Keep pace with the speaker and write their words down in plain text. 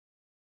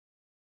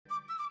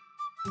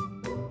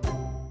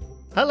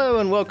Hello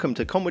and welcome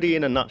to Comedy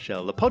in a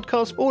Nutshell, the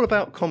podcast all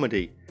about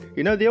comedy.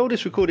 You know, the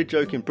oldest recorded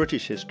joke in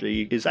British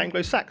history is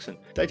Anglo-Saxon,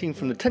 dating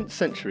from the 10th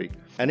century,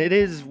 and it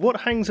is, what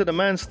hangs at a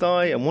man's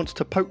thigh and wants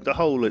to poke the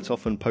hole it's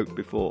often poked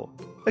before?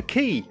 A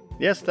key!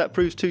 Yes, that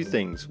proves two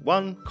things.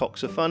 One,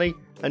 cocks are funny,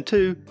 and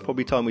two,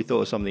 probably time we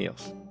thought of something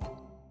else.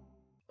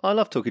 I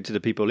love talking to the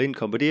people in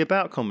comedy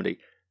about comedy,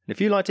 and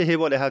if you like to hear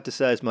what they have to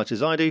say as much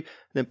as I do,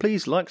 then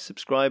please like,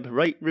 subscribe,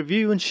 rate,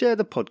 review and share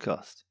the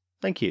podcast.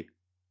 Thank you.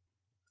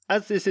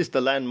 As this is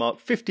the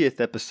landmark 50th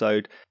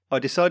episode, I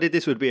decided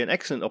this would be an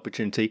excellent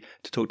opportunity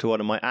to talk to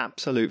one of my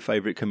absolute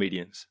favourite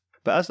comedians.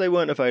 But as they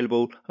weren't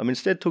available, I'm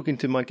instead talking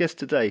to my guest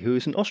today, who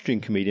is an Austrian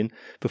comedian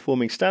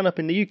performing stand-up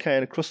in the UK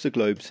and across the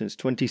globe since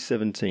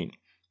 2017.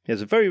 He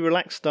has a very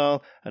relaxed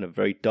style and a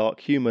very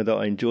dark humour that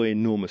I enjoy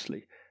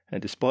enormously.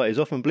 And despite his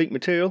often bleak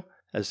material,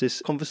 as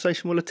this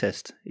conversation will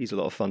attest, he's a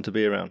lot of fun to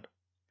be around.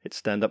 It's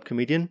stand-up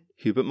comedian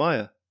Hubert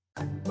Mayr.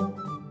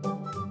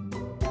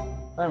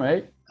 Hi,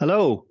 mate.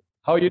 Hello.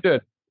 How are you doing?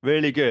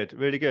 Really good,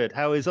 really good.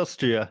 How is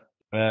Austria?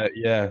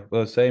 Yeah,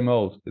 well, same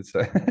old. It's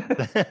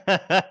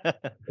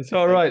it's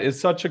all right.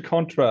 It's such a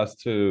contrast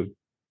to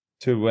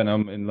when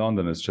I'm in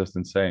London. It's just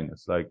insane.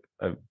 It's like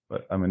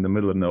I'm in the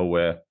middle of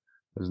nowhere.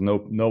 There's no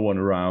one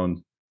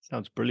around.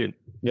 Sounds brilliant.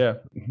 Yeah.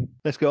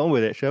 Let's go on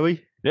with it, shall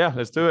we? Yeah,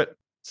 let's do it.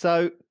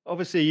 So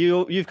obviously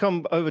you've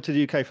come over to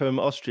the UK from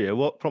Austria.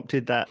 What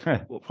prompted that?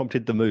 What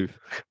prompted the move?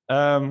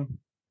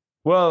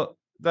 Well,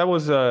 that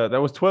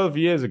was 12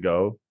 years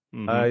ago.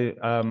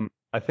 Mm-hmm.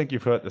 I think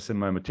you've heard this in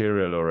my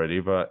material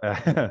already, but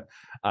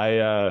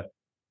I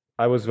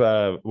was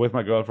with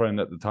my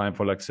girlfriend at the time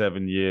for like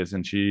 7 years,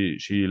 and she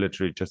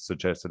literally just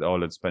suggested, "Oh,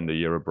 let's spend a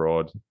year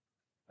abroad."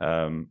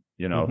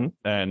 Mm-hmm.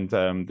 And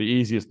the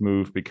easiest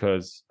move,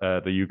 because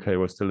the UK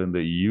was still in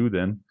the EU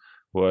then,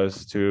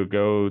 was to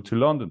go to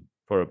London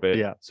for a bit.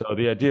 Yeah. So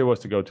the idea was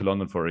to go to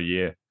London for a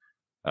year.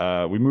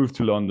 We moved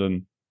to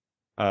London.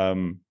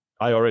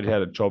 I already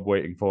had a job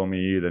waiting for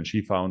me. Then she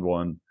found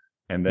one,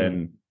 and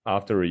then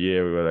after a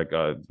year, we were like,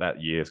 oh,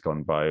 that year's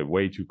gone by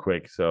way too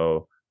quick.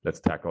 So let's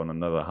tack on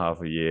another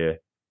half a year.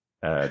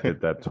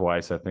 Did that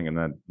twice, I think,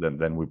 and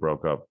then we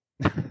broke up.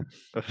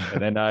 and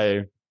then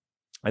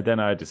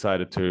I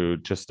decided to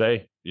just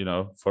stay,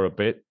 for a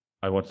bit.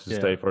 I wanted to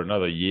stay for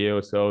another year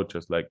or so,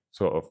 just like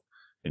sort of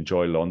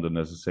enjoy London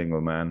as a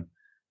single man.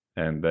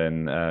 And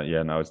then,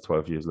 now it's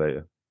 12 years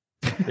later.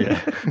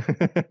 Yeah.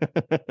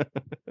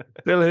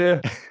 Still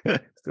here,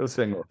 still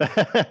single.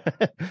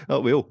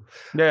 Oh, we all.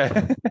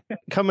 Yeah.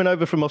 Coming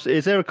over from Austria,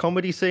 is there a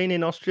comedy scene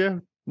in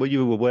Austria? Were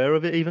you aware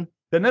of it even?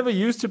 There never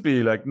used to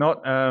be, like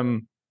not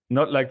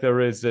like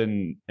there is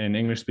in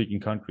English-speaking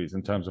countries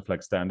in terms of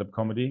like stand-up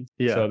comedy.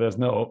 Yeah. So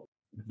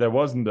there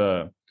wasn't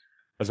a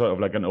sort of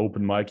like an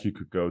open mic you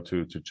could go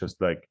to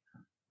just like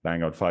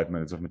bang out 5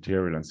 minutes of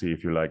material and see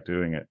if you like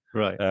doing it.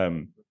 Right.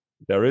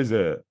 There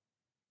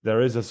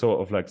is a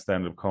sort of like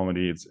stand-up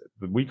comedy.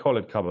 We call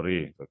it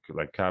cabaret,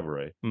 like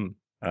cabaret.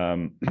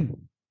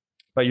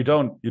 But you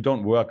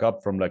don't work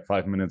up from like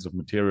 5 minutes of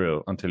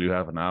material until you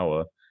have an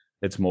hour.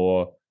 It's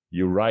more,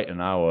 you write an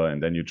hour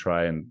and then you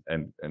try and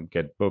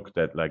get booked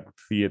at like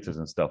theaters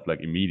and stuff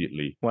like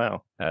immediately.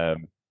 Wow.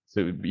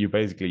 So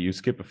you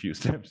skip a few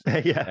steps.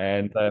 Yeah.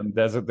 And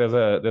there's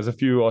a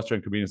few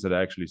Austrian comedians that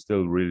I actually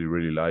still really,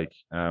 really like.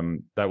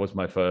 That was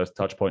my first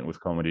touch point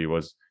with comedy,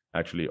 was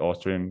actually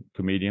Austrian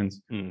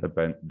comedians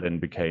that then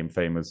became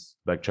famous,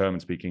 like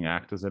German-speaking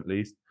actors at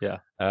least. Yeah.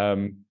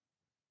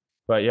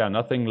 But yeah,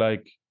 nothing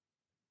like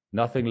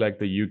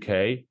the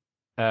UK.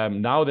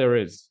 Now there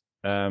is.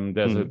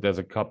 There's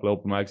a couple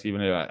open mics.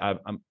 Even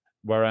I'm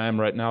where I am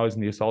right now is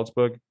near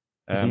Salzburg.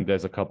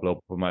 There's a couple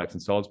open mics in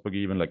Salzburg,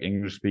 even like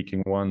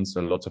English-speaking ones.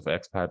 So lots of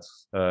expats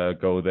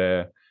go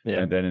there. Yeah.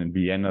 And then in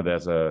Vienna,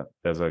 there's a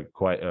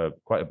quite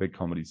a big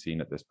comedy scene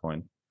at this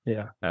point.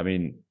 Yeah. I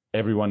mean,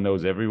 everyone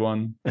knows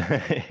everyone,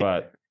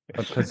 but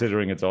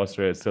considering it's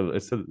Austria,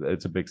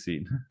 it's a big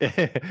scene.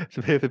 It's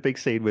a bit of a big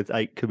scene with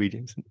 8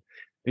 comedians.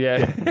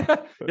 Yeah.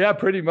 Yeah,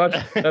 pretty much.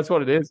 That's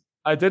what it is.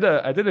 I did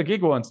a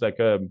gig once, like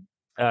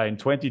in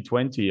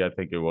 2020, I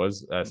think it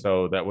was.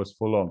 So that was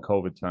full on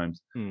COVID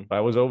times. But I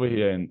was over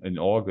here in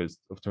August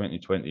of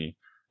 2020,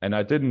 and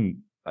I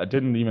didn't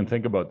even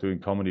think about doing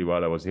comedy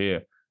while I was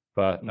here.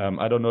 But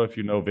I don't know if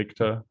you know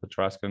Victor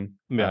Petrascan,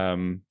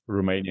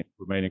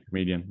 Romanian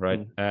comedian,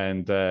 right?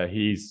 And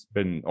he's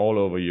been all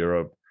over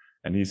Europe,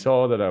 and he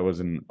saw that I was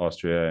in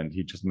Austria, and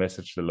he just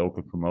messaged the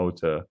local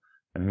promoter,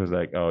 and he was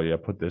like, "Oh yeah,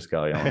 put this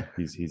guy on.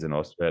 He's in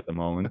Austria at the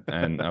moment."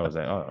 And I was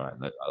like, "All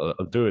right,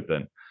 I'll do it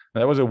then."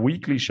 And that was a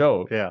weekly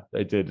show. Yeah,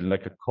 they did in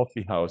like a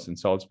coffee house in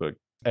Salzburg,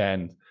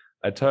 and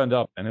I turned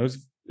up, and it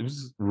was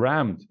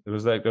rammed. It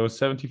was like there was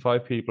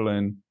 75 people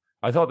in.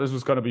 I thought this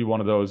was going to be one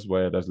of those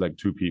where there's like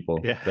 2 people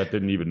that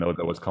didn't even know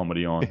there was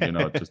comedy on,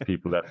 just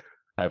people that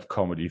have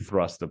comedy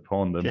thrust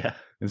upon them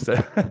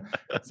instead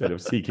of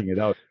seeking it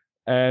out.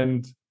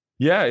 And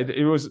yeah,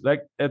 it was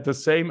like at the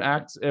same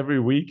acts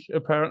every week,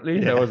 apparently.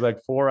 There was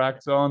like 4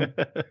 acts on.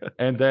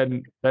 And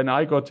then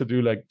I got to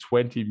do like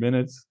 20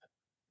 minutes,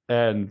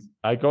 and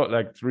I got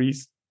like 3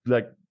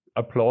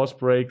 applause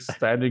breaks,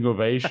 standing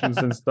ovations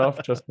and stuff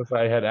just because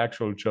I had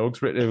actual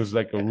jokes written. It was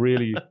like a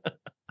really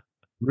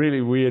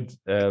really weird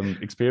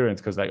experience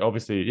because like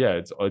obviously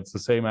it's the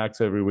same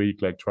acts every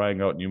week, like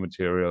trying out new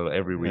material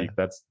every week.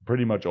 That's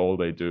pretty much all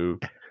they do.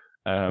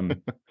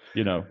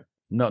 You know,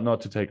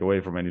 not to take away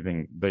from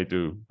anything they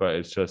do, but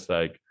it's just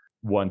like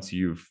once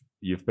you've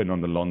been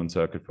on the London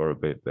circuit for a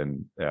bit,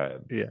 then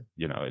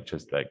you know, it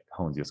just like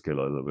hones your skill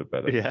a little bit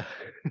better. Yeah.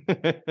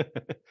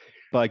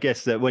 But I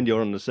guess that when you're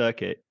on the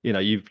circuit, you know,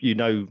 you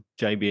know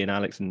Jamie and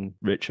Alex and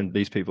Rich and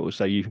these people,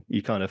 so you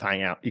kind of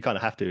hang out. You kind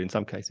of have to in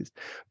some cases,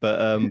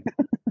 but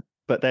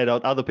but there are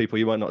other people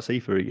you might not see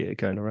for a year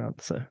going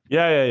around. So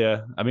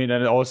yeah. I mean,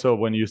 and also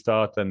when you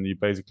start, and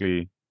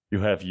you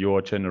have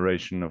your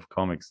generation of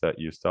comics that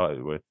you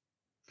started with,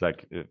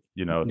 like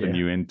you know, the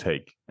new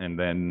intake, and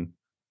then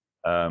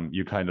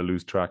you kind of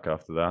lose track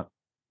after that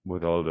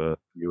with all the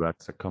new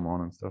acts that come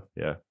on and stuff.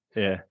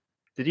 Yeah.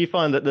 Did you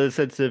find that the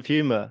sense of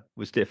humor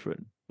was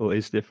different or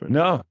is different?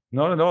 No,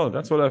 not at all.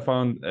 That's what I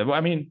found.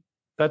 I mean,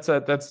 that's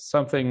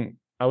something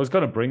I was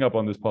going to bring up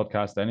on this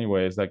podcast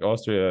anyway. It's like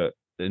Austria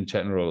in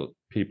general,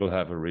 people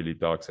have a really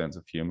dark sense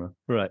of humor.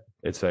 Right.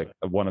 It's like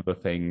one of the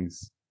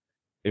things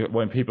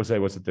when people say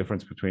what's the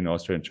difference between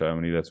Austria and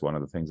Germany, that's one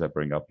of the things I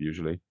bring up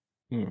usually.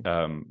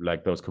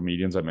 Like those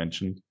comedians I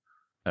mentioned,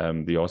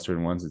 the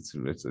Austrian ones,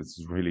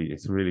 it's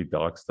really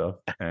dark stuff.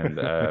 And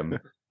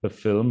the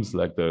films,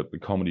 like the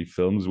comedy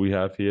films we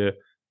have here,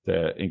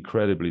 they're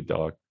incredibly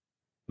dark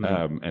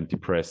and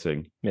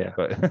depressing. Yeah.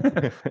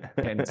 But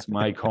hence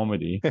my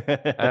comedy.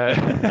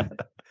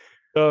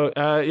 So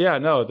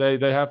no,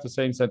 they have the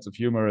same sense of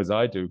humor as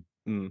I do.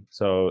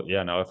 So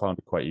yeah, no, I found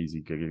it quite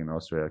easy gigging in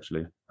Austria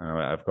actually.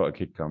 I've got a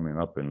gig coming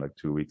up in like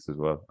 2 weeks as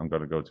well. I'm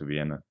gonna go to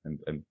Vienna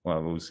and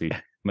well, we'll see.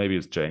 Maybe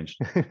it's changed,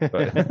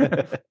 but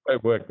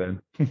it worked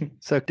then.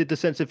 So did the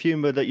sense of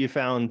humor that you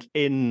found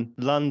in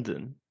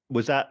London,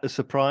 was that a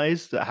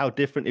surprise at how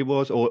different it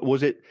was, or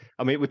was it?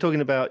 I mean, we're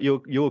talking about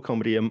your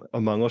comedy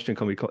among Austrian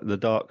comedy, the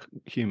dark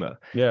humor.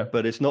 Yeah,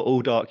 but it's not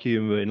all dark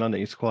humor in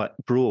London. It's quite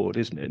broad,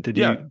 isn't it? Did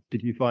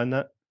you find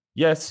that?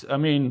 Yes, I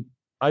mean,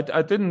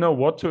 I didn't know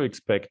what to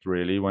expect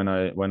really when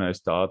I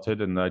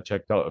started, and I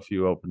checked out a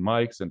few open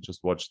mics and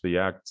just watched the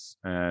acts,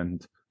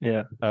 and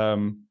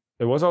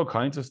there was all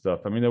kinds of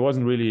stuff. I mean, there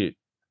wasn't really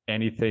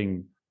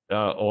anything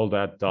all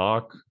that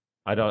dark.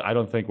 I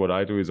don't think what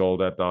I do is all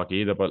that dark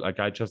either, but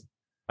like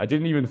I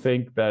didn't even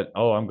think that,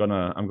 oh, I'm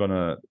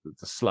gonna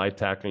slide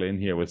tackle in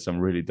here with some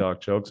really dark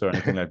jokes or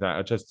anything like that.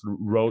 I just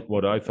wrote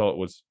what I thought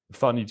was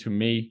funny to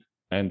me,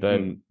 and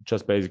then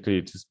just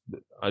basically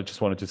I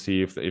just wanted to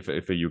see if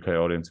a UK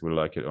audience will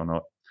like it or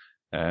not.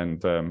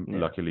 And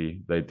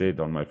luckily they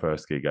did on my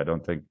first gig. I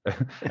don't think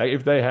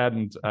if they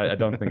hadn't, I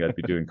don't think I'd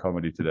be doing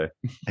comedy today.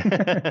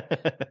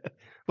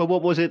 Well,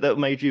 what was it that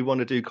made you want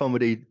to do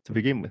comedy to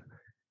begin with?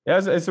 Yeah,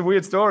 it's a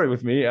weird story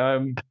with me.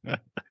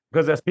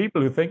 Because there's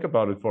people who think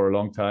about it for a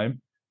long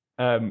time.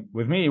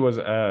 With me, it was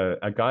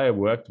a guy I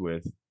worked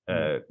with.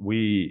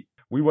 We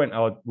went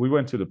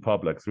to the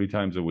pub like 3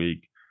 times a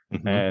week,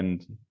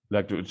 and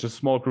like just a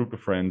small group of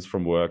friends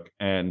from work,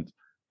 and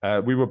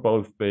we were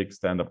both big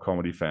stand-up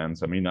comedy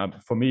fans. I mean,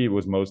 for me, it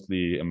was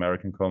mostly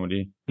American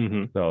comedy.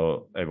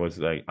 So it was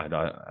like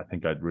I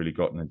think I'd really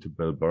gotten into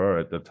Bill Burr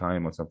at the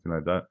time or something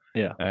like that.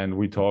 Yeah, and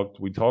we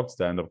talked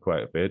stand-up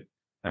quite a bit.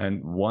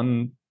 And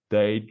one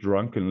day,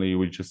 drunkenly,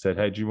 we just said,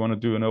 "Hey, do you want to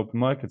do an open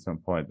mic at some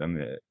point?"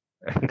 And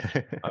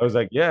I was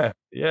like, "Yeah,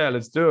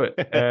 let's do it."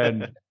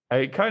 And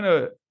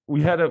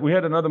we had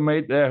another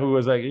mate there who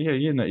was like, "Yeah,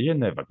 you're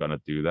never gonna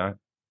do that.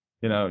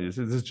 You know, this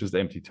is just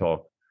empty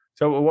talk."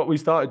 So what we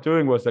started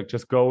doing was like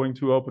just going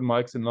to open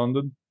mics in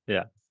London,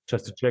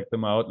 just to check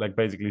them out, like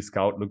basically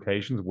scout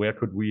locations. Where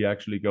could we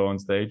actually go on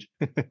stage?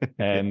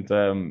 And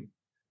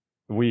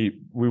we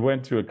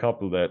went to a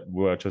couple that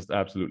were just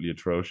absolutely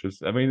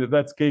atrocious. I mean,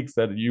 that's gigs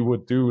that you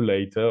would do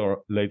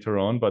later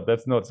on, but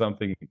that's not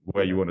something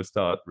where you want to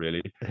start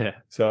really.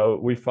 So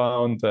we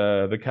found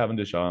the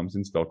Cavendish Arms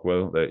in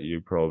Stockwell that you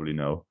probably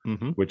know,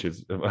 which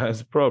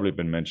has probably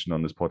been mentioned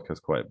on this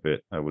podcast quite a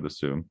bit, I would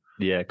assume.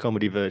 Yeah,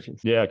 Comedy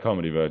Virgins. Yeah,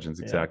 Comedy Virgins,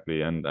 exactly.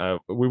 Yeah. And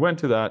we went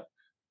to that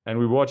and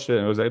we watched it,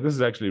 and it was like, this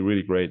is actually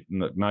really great,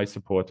 nice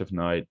supportive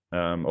night.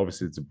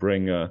 Obviously it's a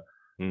bringer.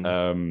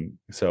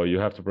 So you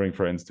have to bring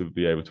friends to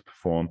be able to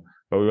perform,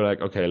 but we were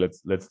like, okay,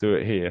 let's do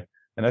it here.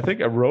 And I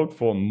think I wrote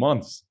for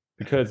months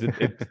because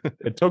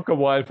it took a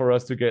while for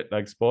us to get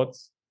like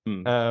spots.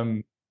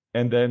 And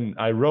then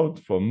I wrote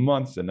for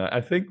months, and I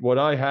think what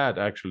I had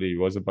actually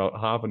was about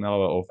half an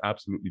hour of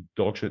absolutely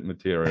dogshit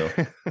material.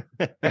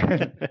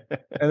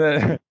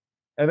 and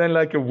then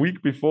like a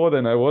week before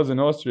then I was in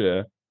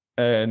Austria,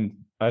 and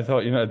I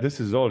thought, this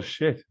is all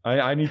shit.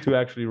 I need to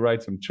actually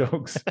write some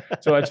jokes.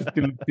 So I just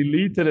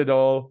deleted it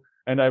all.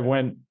 And I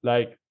went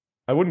like,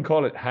 I wouldn't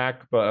call it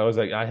hack, but I was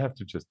like, I have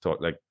to just talk.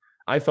 Like,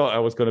 I thought I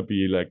was going to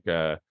be like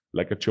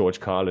a George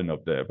Carlin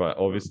up there, but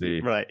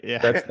obviously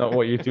that's not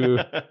what you do.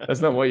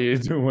 That's not what you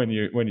do when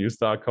you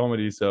start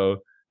comedy. So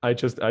I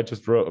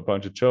just wrote a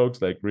bunch of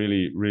jokes, like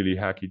really, really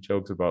hacky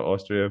jokes about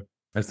Austria.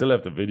 I still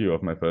have the video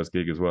of my first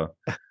gig as well.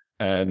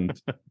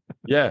 And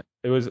yeah,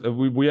 it was.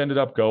 We ended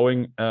up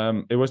going.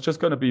 It was just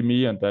going to be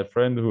me and that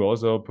friend who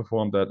also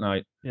performed that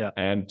night,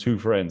 and 2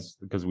 friends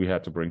because we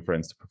had to bring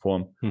friends to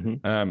perform.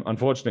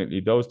 Unfortunately,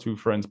 those 2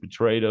 friends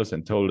betrayed us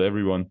and told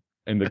everyone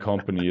in the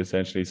company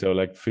essentially. So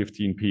like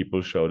 15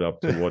 people showed up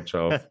to watch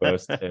our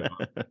first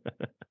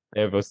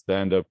ever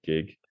stand-up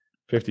gig.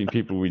 15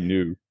 people we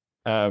knew.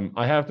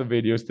 I have the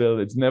video still.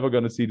 It's never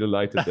going to see the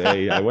light of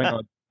day. I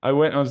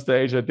went on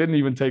stage. I didn't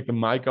even take the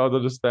mic out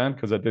of the stand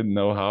because I didn't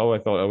know how. I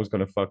thought I was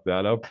going to fuck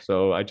that up.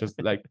 So I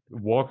just like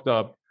walked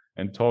up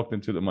and talked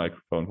into the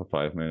microphone for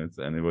 5 minutes,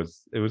 and it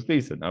was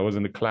decent. I was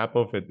in the clap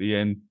off at the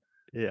end.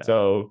 Yeah.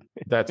 So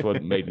that's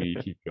what made me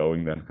keep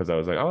going then, because I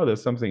was like, oh,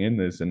 there's something in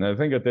this. And I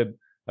think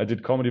I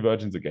did Comedy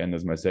Virgins again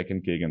as my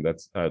second gig, and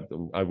that's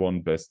I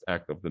won Best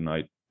Act of the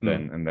Night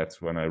then, and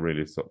that's when I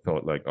really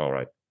thought like, all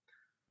right,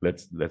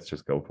 let's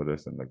just go for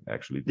this and like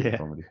actually do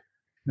comedy.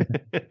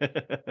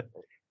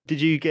 Did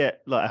you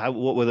get like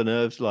what were the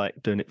nerves like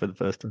doing it for the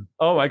first time?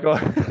 Oh my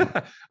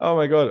god. Oh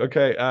my god.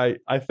 Okay.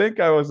 I think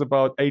I was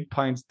about 8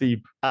 pints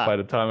deep by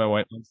the time I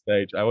went on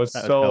stage. I was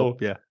so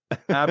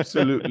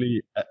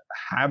absolutely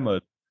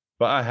hammered,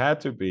 but I had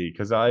to be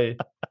because I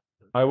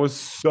was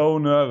so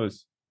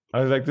nervous. I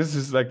was like, this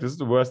is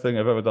the worst thing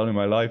I've ever done in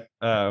my life.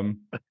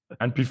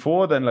 And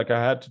before then, like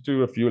I had to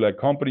do a few like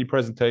company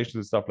presentations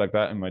and stuff like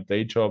that in my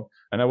day job.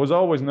 And I was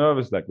always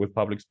nervous, like with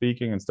public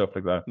speaking and stuff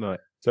like that. Right.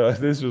 So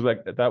this was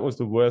like, that was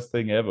the worst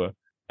thing ever.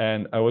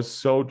 And I was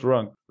so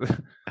drunk.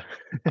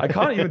 I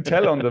can't even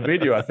tell on the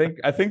video. I think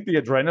the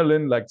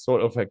adrenaline like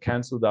sort of had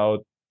canceled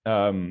out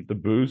the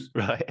booze.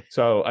 Right.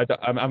 So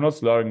I'm not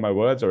slurring my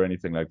words or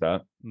anything like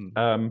that.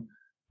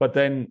 But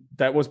then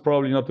that was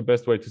probably not the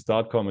best way to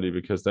start comedy,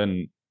 because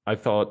then I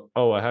thought,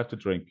 oh, I have to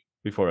drink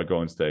before I go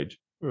on stage.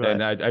 Right.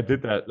 And I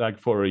did that like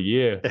for a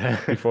year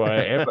before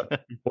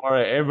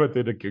I ever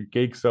did a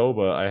gig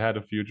sober. I had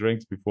a few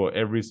drinks before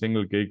every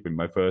single gig in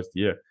my first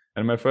year.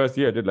 And my first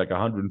year I did like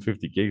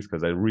 150 gigs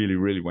because I really,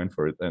 really went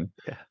for it. And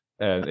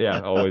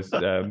always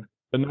the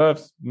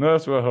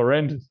nerves were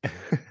horrendous.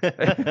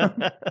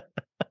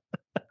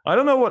 I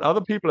don't know what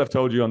other people have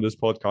told you on this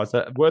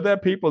podcast. Were there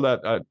people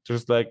that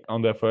just like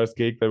on their first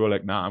gig they were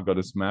like, "Nah, I'm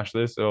gonna smash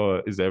this,"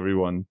 or is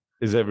everyone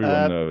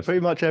nervous?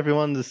 Pretty much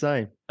everyone's the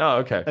same. Oh,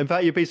 okay. In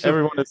fact, you'd be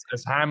everyone is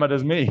as hammered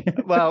as me.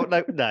 Well,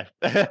 no.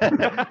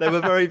 They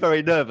were very,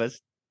 very nervous.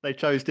 They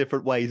chose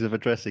different ways of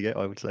addressing it,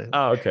 I would say.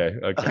 Oh, okay.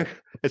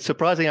 It's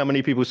surprising how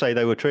many people say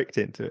they were tricked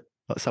into it.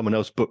 Like someone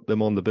else booked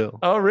them on the bill.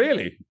 Oh,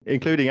 really?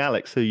 Including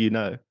Alex, who you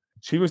know.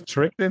 She was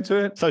tricked into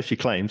it? So she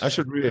claims. I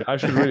should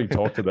really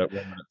talk to that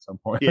woman at some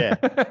point. Yeah.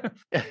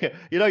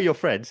 You know your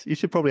friends. You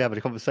should probably have a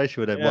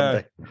conversation with them one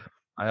day.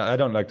 I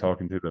don't like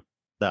talking to them.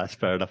 That's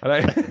fair enough.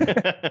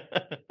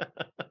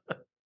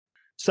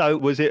 So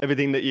was it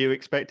everything that you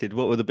expected?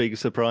 What were the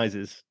biggest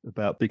surprises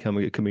about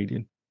becoming a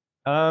comedian?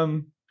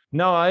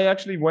 No, I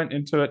actually went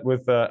into it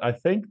with I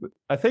think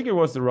it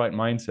was the right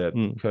mindset,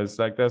 because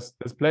like there's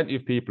plenty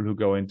of people who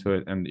go into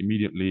it and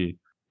immediately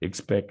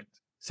expect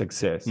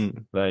success.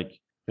 Like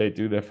they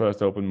do their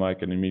first open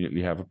mic and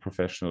immediately have a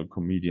professional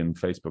comedian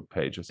Facebook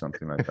page or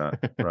something like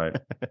that. Right.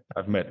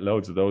 I've met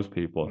loads of those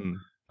people.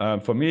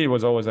 For me, it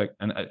was always like,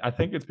 and I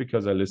think it's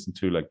because I listened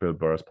to like Bill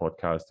Burr's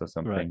podcast or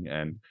something. Right.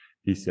 And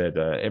he said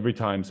every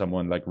time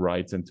someone like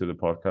writes into the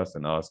podcast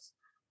and asks,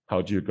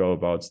 how do you go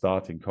about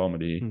starting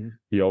comedy?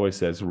 He always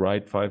says,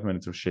 write 5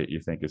 minutes of shit you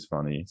think is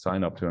funny,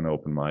 sign up to an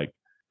open mic.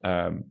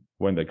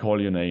 When they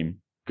call your name,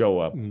 go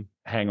up,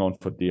 hang on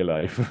for dear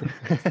life,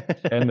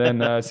 and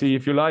then see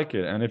if you like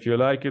it. And if you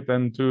like it,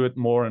 then do it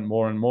more and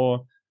more and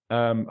more.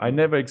 I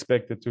never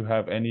expected to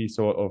have any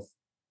sort of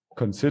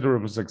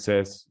considerable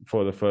success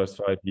for the first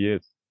 5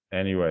 years.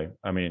 Anyway,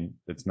 I mean,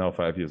 it's now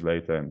 5 years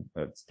later and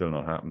it's still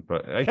not happened.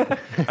 But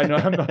I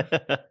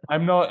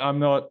know I'm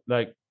not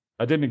like,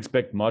 I didn't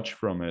expect much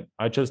from it.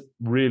 I just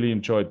really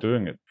enjoyed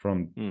doing it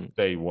from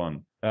day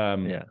one.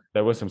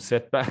 There were some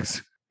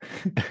setbacks.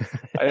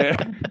 I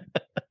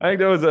think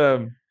there was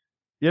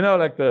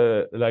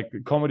like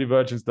Comedy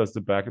Virgins does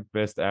the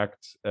best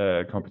act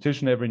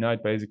competition every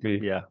night,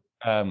 basically. Yeah.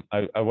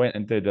 I went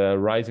and did a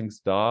Rising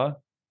Star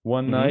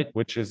one night,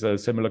 which is a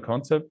similar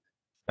concept,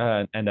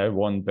 and I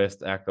won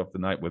best act of the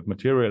night with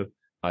material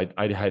I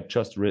had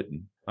just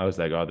written. I was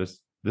like, oh,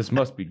 this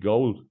must be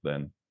gold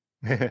then.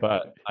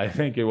 But I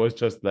think it was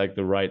just like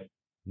the right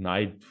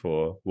night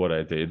for what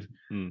I did.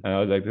 And I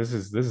was like, this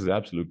is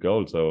absolute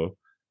gold. So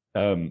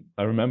I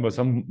remember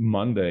some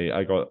Monday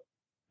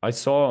I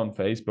saw on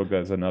Facebook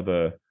there's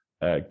another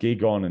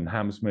gig on in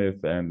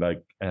Hammersmith, and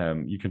like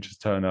you can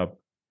just turn up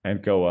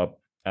and go up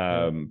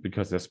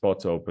because there's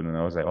spots open. And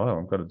I was like, oh,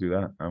 I'm gonna do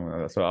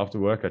that. So after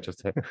work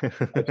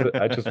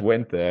I just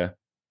went there,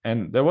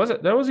 and there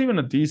was even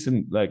a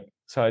decent like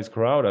size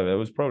crowd. There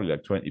was probably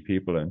like 20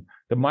 people, and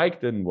the mic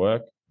didn't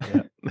work.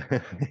 Yeah.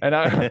 And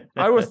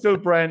I was still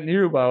brand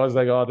new, but I was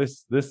like, oh,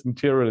 this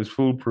material is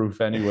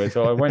foolproof anyway.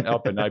 So I went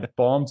up and I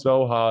bombed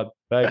so hard,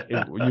 like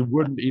you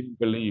wouldn't even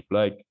believe.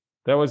 Like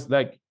there was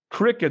like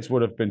crickets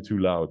would have been too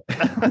loud.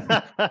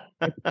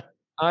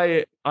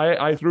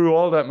 I threw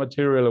all that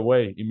material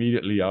away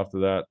immediately after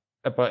that.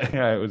 But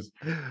yeah, it was.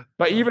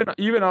 But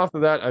even after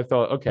that, I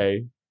thought,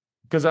 okay,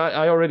 because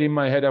I already in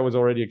my head I was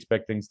already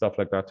expecting stuff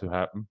like that to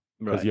happen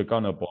because you're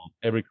gonna bomb.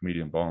 Every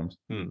comedian bombs.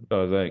 So I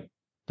was like,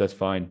 that's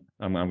fine.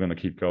 I'm gonna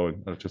keep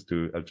going. I'll just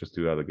do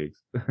other gigs.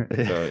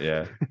 So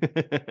yeah.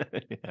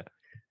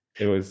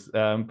 It was,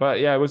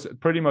 but yeah, it was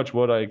pretty much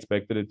what I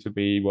expected it to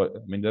be.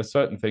 There's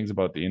certain things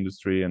about the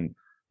industry and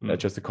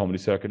just the comedy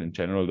circuit in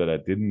general that I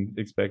didn't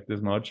expect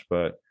as much,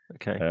 but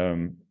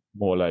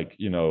more like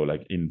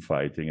like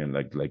infighting and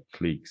like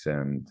cliques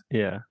and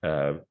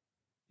I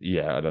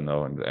don't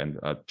know, and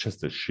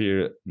just the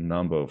sheer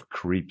number of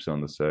creeps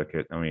on the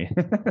circuit. I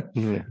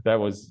mean, that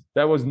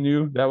was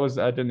new.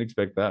 I didn't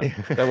expect that.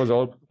 That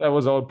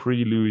was all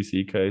pre Louis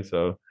C.K.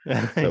 So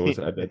that was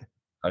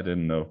I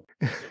didn't know.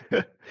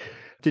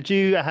 Did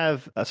you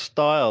have a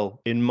style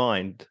in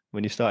mind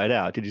when you started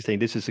out? Did you think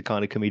this is the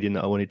kind of comedian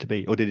that I wanted to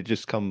be, or did it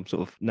just come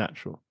sort of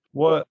natural?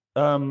 Well,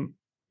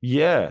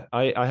 yeah,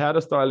 I had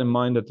a style in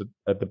mind at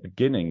the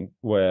beginning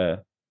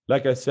where,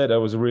 like I said, I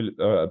was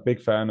a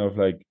big fan of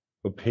like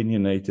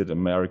opinionated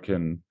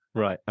American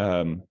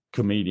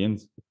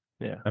comedians.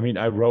 Yeah. I mean,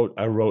 I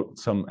wrote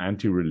some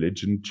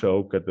anti-religion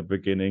joke at the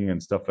beginning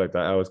and stuff like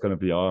that. I was going to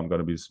be, I'm going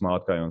to be the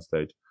smart guy on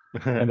stage.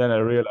 And then I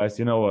realized,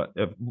 you know what?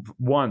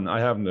 I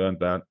haven't learned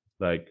that.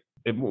 Like,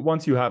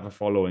 once you have a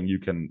following, you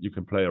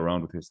can play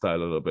around with your style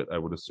a little bit, I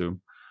would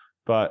assume.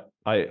 But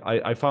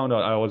I found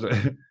out I was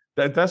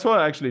that's what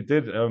I actually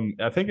did.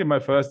 I think in my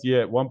first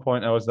year, at one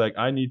point, I was like,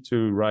 I need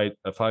to write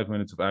 5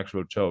 minutes of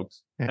actual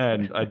jokes,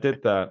 and I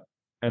did that.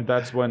 And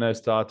that's when I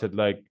started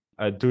like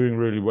doing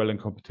really well in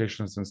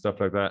competitions and stuff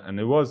like that.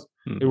 And it was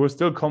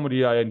still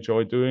comedy I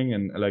enjoy doing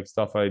and like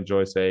stuff I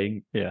enjoy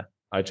saying. Yeah,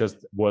 I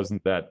just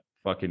wasn't that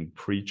fucking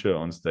preacher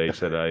on stage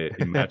that I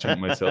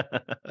imagined myself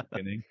at the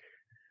beginning.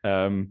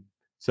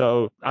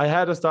 So I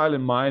had a style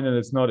in mind, and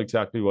it's not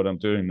exactly what I'm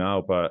doing now,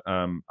 but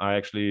I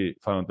actually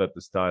found that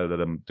the style that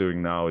I'm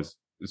doing now is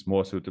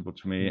more suitable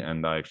to me,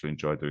 and I actually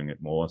enjoy doing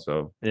it more.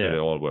 So it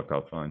all worked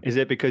out fine. Is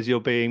it because you're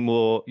being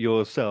more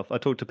yourself? I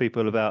talk to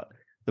people about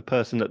the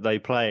person that they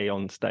play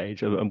on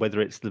stage and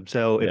whether it's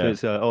themselves, if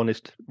it's an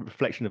honest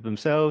reflection of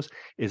themselves.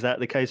 Is that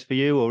the case for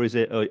you, or is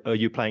it? Are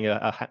you playing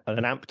an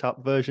amped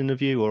up version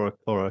of you,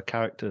 or a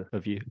character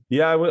of you?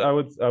 Yeah, I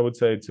would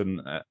say it's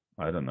an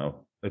I don't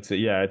know. It's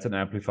an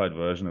amplified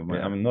version of me.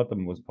 I'm not the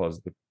most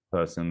positive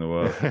person in the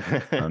world.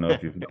 I don't know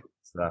if you've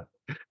noticed that.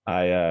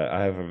 I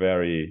have a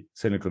very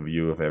cynical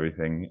view of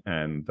everything,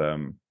 and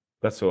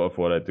that's sort of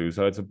what I do.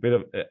 So it's a bit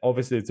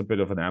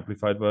of an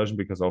amplified version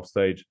because off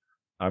stage,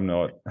 I'm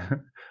not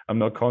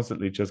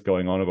constantly just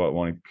going on about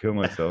wanting to kill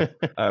myself.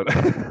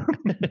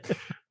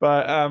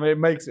 But it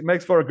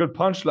makes for a good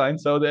punchline.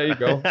 So there you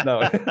go.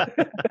 No.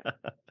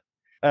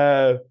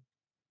 I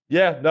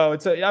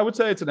would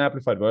say it's an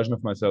amplified version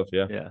of myself.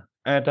 Yeah.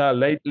 And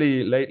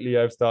lately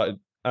I've started.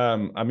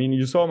 I mean,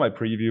 you saw my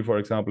preview, for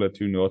example, at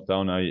 2 North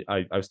Down.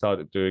 I've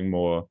started doing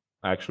more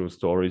actual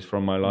stories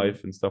from my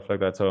life and stuff like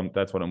that. So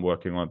that's what I'm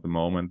working on at the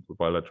moment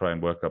while I try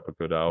and work up a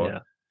good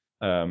hour.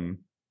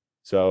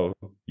 So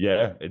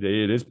yeah, it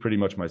is pretty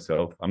much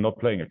myself. I'm not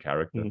playing a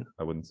character,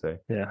 I wouldn't say.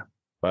 Yeah.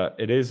 But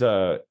it is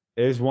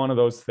one of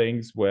those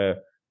things where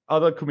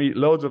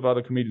loads of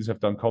other comedians have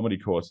done comedy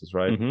courses,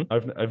 right?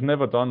 I've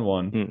never done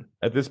one.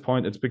 At this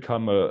point, it's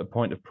become a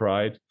point of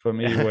pride for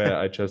me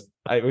where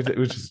it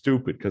was just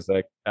stupid because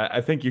like I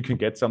think you can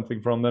get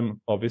something from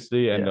them,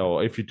 obviously, and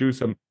if you do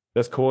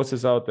there's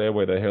courses out there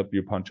where they help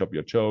you punch up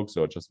your jokes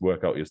or just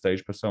work out your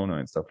stage persona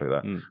and stuff like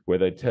that, where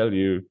they tell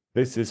you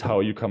this is how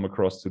you come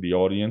across to the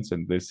audience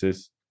and this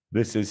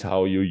is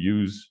how you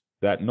use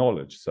that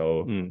knowledge.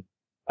 So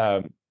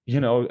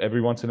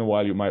every once in a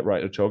while you might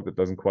write a joke that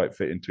doesn't quite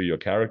fit into your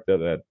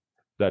character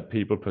that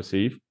people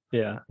perceive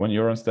when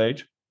you're on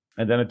stage,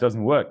 and then it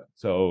doesn't work.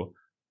 So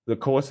the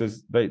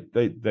courses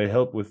they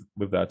help with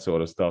that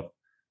sort of stuff,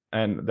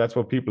 and that's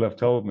what people have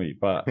told me.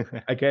 But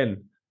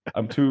again,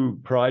 I'm too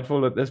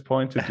prideful at this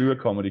point to do a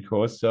comedy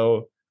course,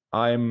 so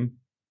I'm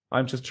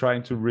just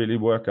trying to really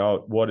work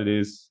out what it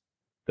is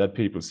that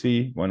people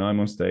see when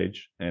I'm on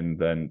stage, and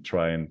then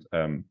try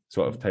and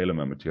sort of tailor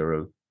my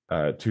material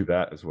to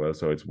that as well,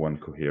 so it's one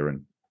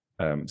coherent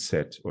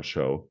set or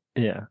show.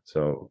 Yeah.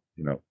 So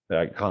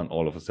I can't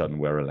all of a sudden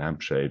wear a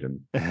lampshade and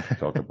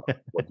talk about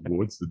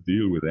what's the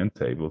deal with end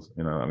tables.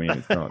 I mean,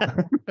 it's not.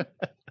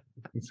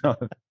 It's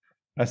not.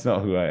 That's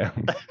not who I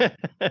am.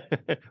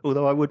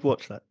 Although I would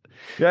watch that.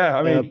 Yeah,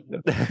 I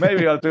mean,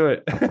 maybe I'll do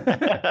it.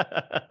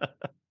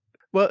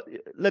 Well,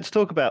 let's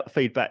talk about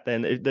feedback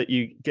then that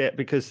you get,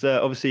 because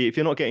obviously if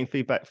you're not getting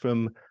feedback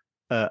from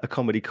a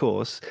comedy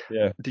course,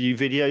 do you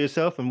video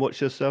yourself and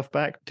watch yourself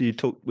back? Do you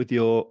talk with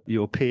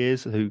your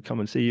peers who come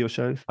and see your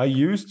shows? I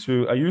used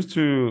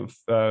to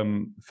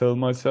film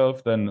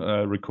myself, then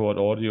record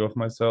audio of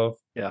myself.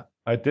 Yeah.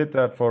 I did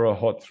that for a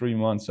hot 3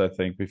 months, I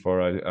think,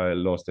 before I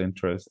lost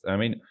interest. I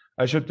mean,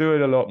 I should do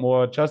it a lot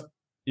more, just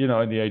in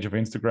the age of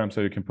Instagram,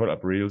 so you can put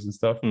up reels and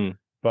stuff.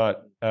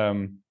 But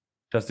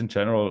just in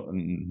general,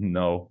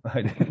 no.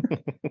 I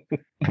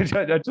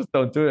just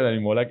don't do it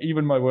anymore. Like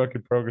even my work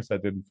in progress, I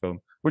didn't film,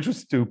 which was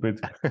stupid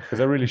because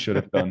I really should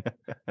have done.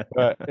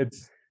 But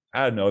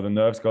I don't know, the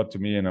nerves got to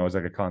me, and I was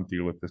like, I can't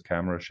deal with this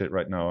camera shit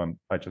right now.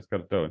 I just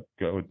got to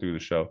go do the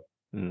show.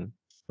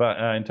 But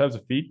in terms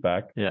of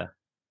feedback,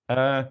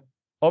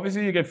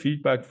 obviously you get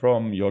feedback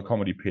from your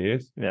comedy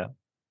peers.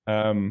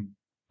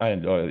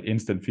 And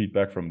instant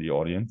feedback from the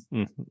audience.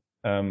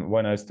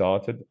 When I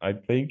started, I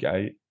think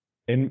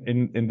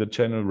in the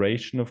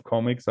generation of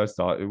comics I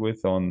started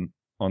with on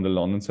the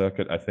London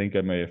circuit, I think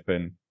I may have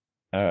been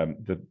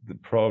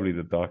probably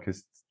the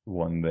darkest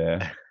one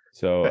there.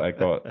 So I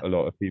got a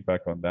lot of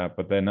feedback on that.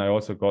 But then I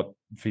also got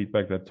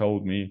feedback that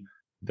told me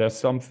there's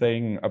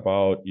something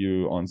about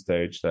you on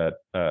stage that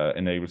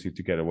enables you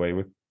to get away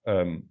with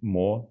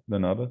more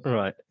than others.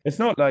 Right. It's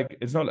not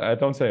I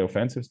don't say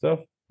offensive stuff.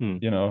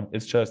 You know,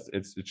 it's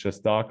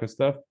just darker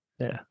stuff.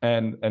 Yeah.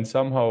 And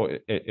somehow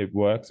it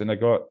works. And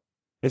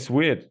it's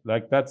weird.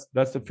 Like that's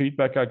the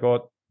feedback I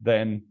got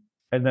then.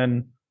 And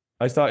then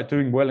I started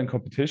doing well in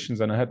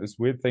competitions, and I had this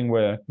weird thing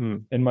where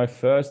in my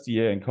first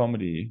year in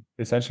comedy,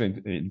 essentially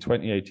in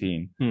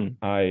 2018,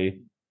 I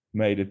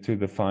made it to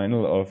the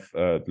final of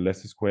the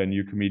Leicester Square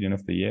New Comedian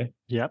of the Year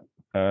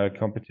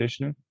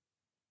competition.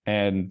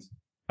 And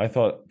I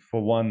thought,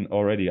 for one,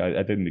 already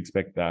I didn't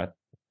expect that,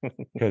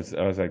 because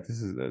I was like,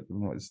 this is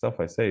the stuff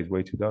I say is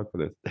way too dark for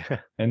this.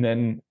 and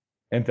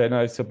then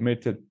I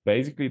submitted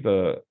basically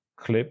the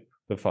clip,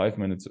 the 5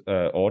 minutes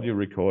audio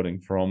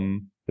recording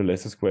from the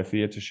Leicester Square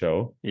Theatre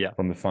show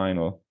from the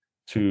final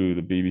to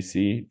the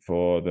BBC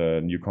for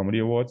the New Comedy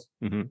Awards.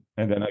 And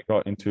then I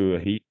got into a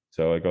heat,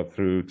 so I got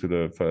through to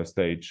the first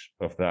stage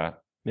of that.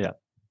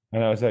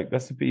 And I was like,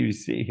 that's the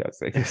BBC. I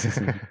was like,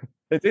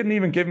 they didn't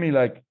even give me,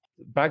 like,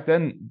 back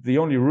then the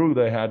only rule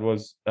they had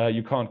was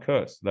you can't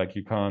curse, like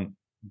you can't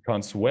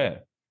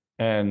swear.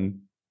 And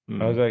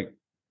I was like,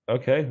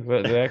 okay,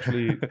 well, they're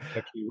actually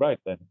right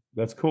then.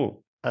 That's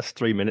cool. That's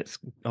 3 minutes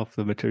off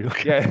the material.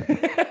 Yeah.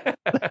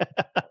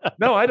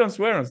 No, I don't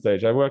swear on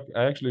stage. I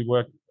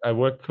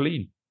work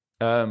clean.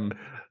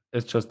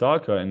 It's just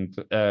darker. And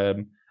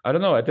I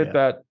don't know, I did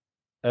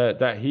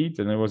that heat,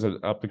 and it was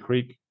up the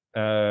creek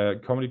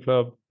comedy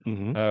club.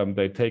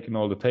 They'd taken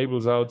all the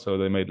tables out, so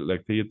they made it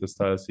like theater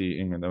style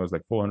seating, and there was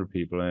like 400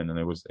 people in, and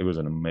it was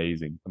an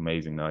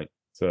amazing night.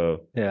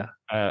 So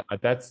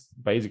that's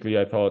basically,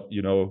 I thought,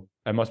 you know,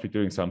 I must be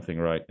doing something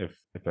right if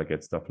I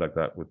get stuff like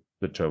that with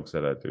the jokes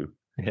that I do.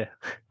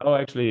 Oh,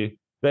 actually,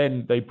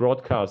 then they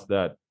broadcast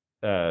that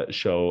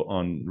show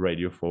on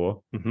Radio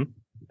 4,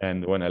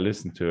 and when I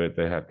listened to it,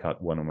 they had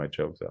cut one of my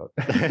jokes out.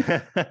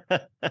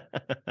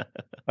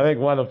 I think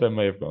one of them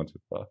may have gone too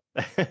far.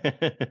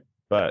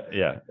 But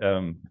yeah,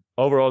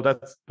 overall,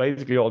 that's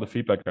basically all the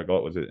feedback I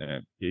got, was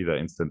either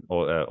instant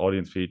or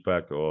audience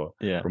feedback, or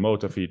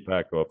promoter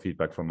feedback, or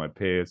feedback from my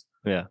peers.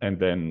 And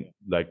then,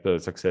 like, the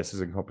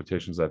successes in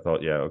competitions, I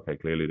thought, okay,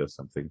 clearly there's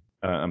something,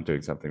 I'm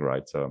doing something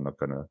right, so I'm not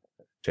going to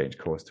change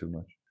course too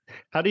much.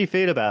 How do you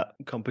feel about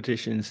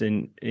competitions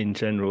in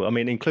general? I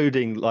mean,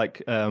 including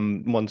like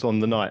ones on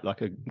the night,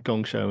 like a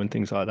gong show and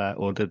things like that,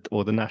 or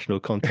the national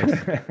contest.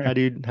 How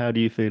do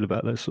you feel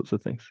about those sorts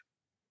of things?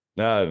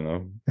 I don't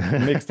know,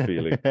 mixed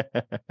feeling.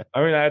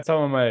 I mean, I had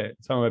some of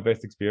my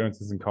best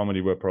experiences in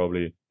comedy were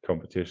probably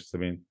competitions. I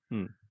mean,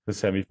 the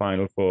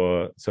semi-final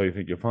for So You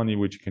Think You're Funny,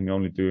 which you can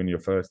only do in your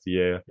first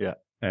year,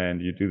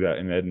 and you do that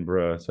in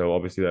Edinburgh. So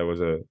obviously that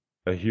was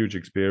a huge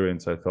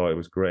experience. I thought it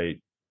was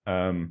great.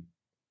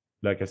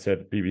 Like I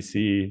said,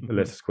 BBC,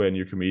 Leicester Square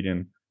New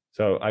Comedian.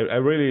 So I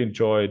really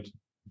enjoyed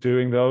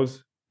doing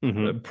those.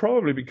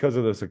 Probably because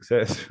of the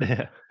success.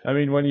 I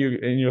mean, when you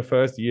in your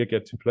first year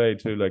get to play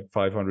to like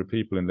 500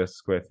 people in Leicester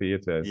Square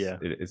Theatre,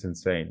 it's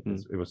insane.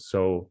 It was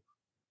so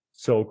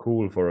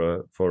cool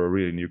for a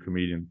really new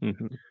comedian.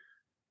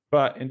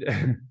 But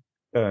I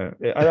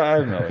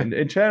don't know.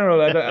 In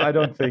general, I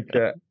don't think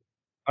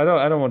I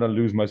don't want to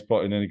lose my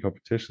spot in any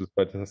competitions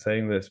by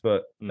saying this,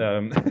 but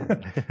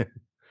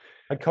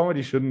a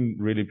comedy shouldn't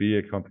really be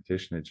a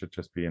competition. It should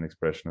just be an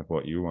expression of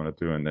what you want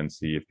to do, and then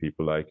see if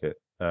people like it.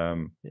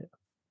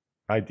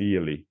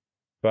 Ideally.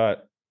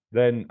 But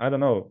then, I don't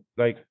know,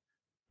 like,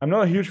 I'm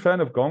not a huge fan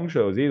of gong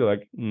shows either.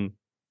 Like,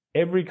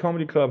 every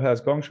comedy club has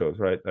gong shows,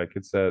 right? Like,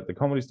 it's the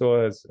Comedy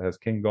Store has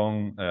King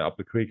Gong, Up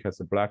the Creek has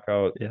a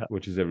Blackout,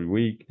 which is every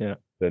week.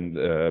 Then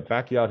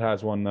Backyard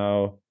has one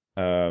now.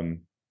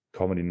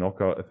 Comedy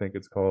Knockout, I think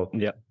it's called.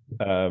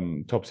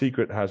 Top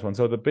Secret has one.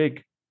 So the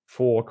big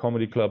 4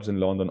 comedy clubs in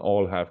London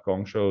all have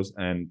gong shows,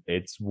 and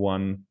it's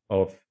one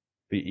of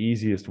the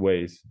easiest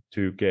ways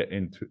to get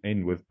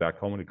in with that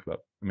comedy club.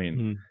 I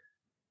mean,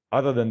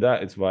 other than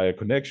that, it's via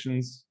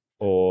connections,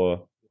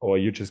 or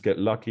you just get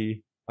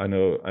lucky. I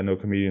know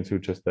comedians who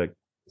just, like,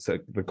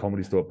 the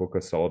Comedy Store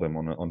booker saw them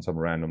on some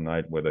random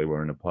night where they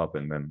were in a pub,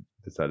 and then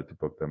decided to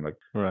book them. Like,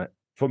 right.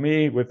 For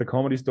me, with the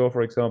Comedy Store,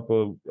 for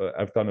example,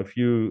 I've done a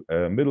few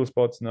middle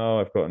spots now.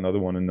 I've got another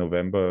one in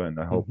November, and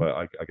I hope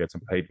I get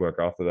some paid work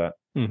after that.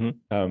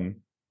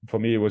 for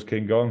me, it was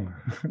King Gong.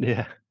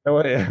 Yeah.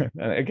 And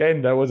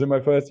again, that was in my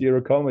first year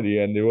of comedy,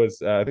 and it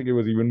was I think it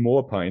was even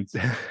more pints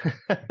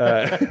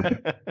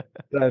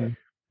than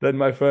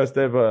my first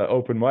ever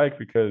open mic,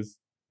 because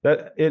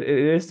it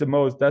is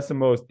that's the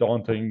most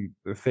daunting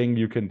thing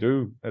you can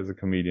do as a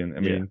comedian.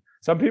 I mean,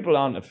 some people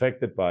aren't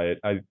affected by it.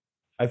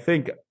 I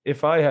think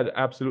if I had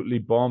absolutely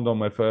bombed on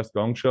my first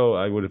Gong show,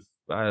 I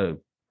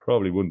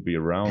probably wouldn't be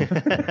around.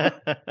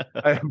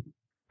 I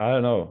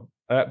don't know.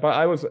 But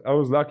I was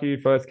lucky.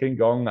 First King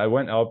Gong, I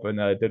went up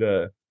and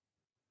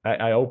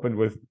I opened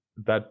with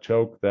that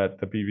joke that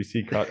the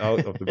BBC cut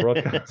out of the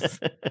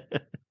broadcast,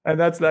 and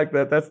that's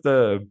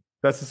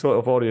the sort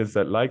of audience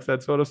that likes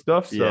that sort of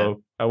stuff.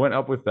 So I went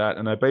up with that,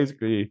 and I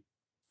basically,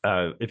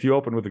 if you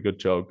open with a good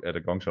joke at a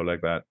Gong show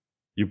like that,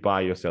 you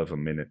buy yourself a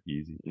minute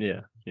easy.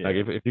 Yeah. Like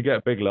if you get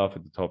a big laugh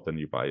at the top, then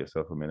you buy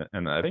yourself a minute.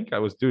 And I think I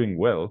was doing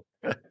well.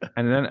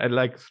 And then at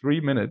like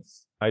 3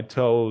 minutes, I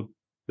told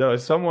there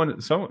was someone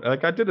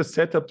like I did a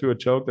setup to a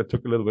joke that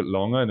took a little bit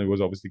longer, and it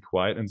was obviously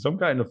quiet. And some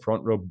guy in the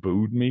front row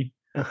booed me.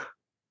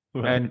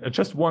 Right. And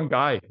just one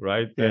guy,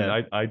 right? Yeah.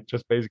 And I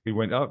just basically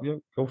went, "Oh, yeah,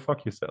 go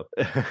fuck yourself."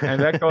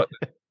 And that got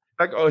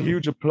a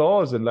huge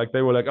applause, and like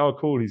they were like, "Oh,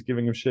 cool, he's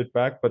giving him shit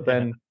back." But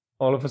then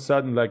all of a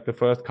sudden, like the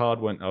first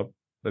card went up.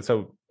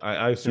 So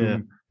I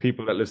assume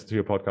people that listen to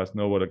your podcast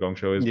know what a Gong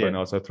show is by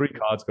now. So 3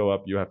 cards go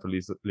up, you have to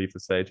leave the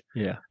stage.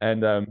 Yeah.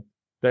 And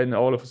then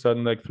all of a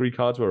sudden, like 3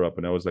 cards were up,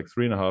 and I was like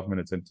 3.5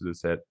 minutes into the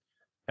set,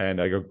 and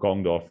I got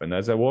gonged off. And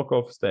as I walk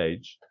off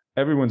stage,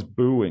 everyone's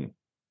booing.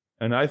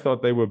 And I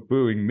thought they were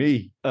booing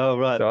me. Oh,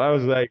 right. So I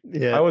was like,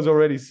 I was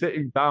already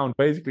sitting down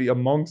basically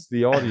amongst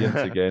the audience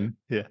again.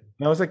 And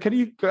I was like, can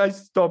you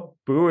guys stop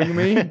booing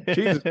me?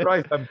 Jesus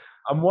Christ,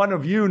 I'm one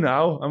of you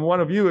now. I'm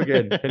one of you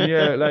again. Can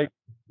you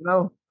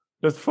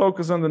just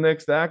focus on the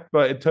next act?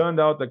 But it turned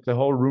out like the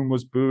whole room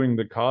was booing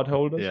the card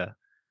holders. Yeah.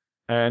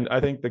 And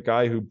I think the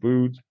guy who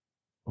booed,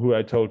 who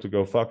I told to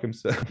go fuck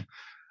himself,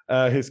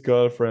 his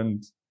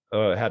girlfriend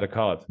had a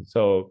card.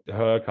 So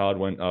her card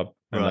went up.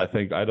 And I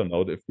think, I don't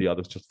know if the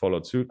others just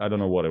followed suit. I don't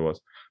know what it was.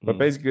 But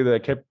basically, they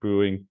kept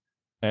booing.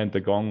 And the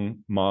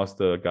Gong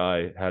master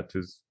guy had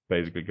to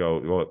basically go,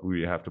 well,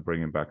 we have to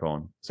bring him back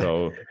on.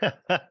 So,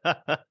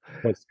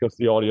 because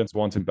the audience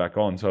wants him back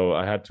on. So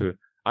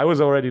I was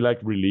already like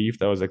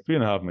relieved. I was like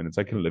 3.5 minutes.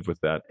 I can live with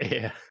that.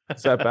 Yeah. I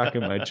sat back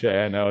in my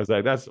chair and I was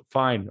like, that's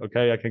fine.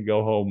 Okay, I can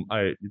go home.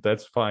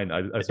 That's fine.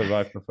 I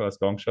survived the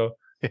first Gong show.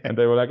 And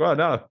they were like, "Oh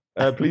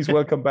no, please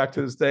welcome back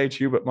to the stage,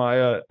 Hubert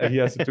Mayr. He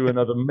has to do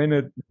another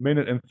minute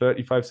and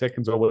 35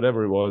 seconds or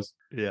whatever it was."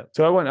 Yeah.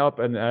 So I went up,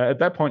 and at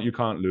that point you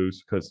can't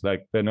lose, because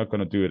like they're not going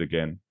to do it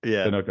again.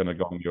 Yeah. They're not going to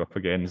gong you up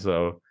again.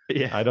 So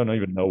I don't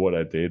even know what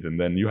I did. And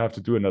then you have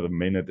to do another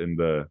minute in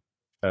the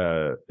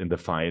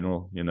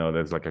final. You know,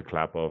 there's like a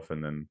clap off,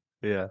 and then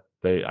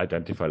they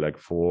identify like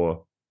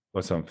 4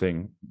 or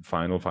something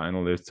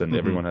finalists, and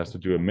everyone has to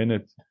do a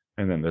minute,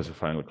 and then there's a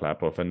final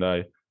clap off, and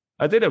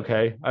I did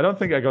okay. I don't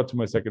think I got to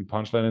my second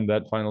punchline in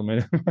that final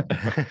minute.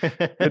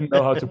 Didn't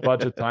know how to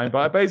budget time,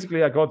 but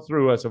I got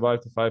through. I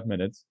survived the 5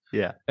 minutes.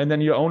 Yeah. And then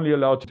you're only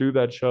allowed to do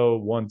that show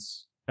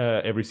once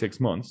every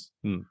 6 months.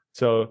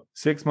 So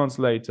 6 months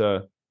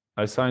later,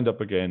 I signed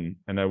up again,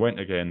 and I went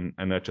again,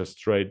 and I just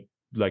straight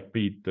like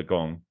beat the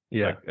Gong.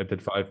 Yeah. Like, I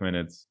did 5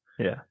 minutes.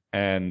 Yeah.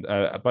 And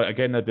but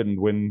again, I didn't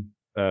win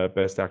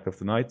best act of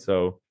the night.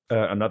 So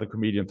another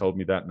comedian told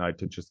me that night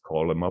to just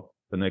call him up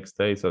the next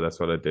day. So that's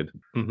what I did.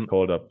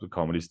 Called up the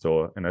Comedy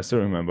Store, and I still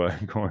remember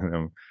calling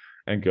them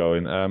and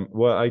going,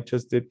 well, I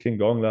just did King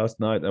Gong last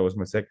night. That was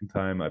my second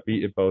time. I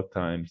beat it both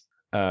times.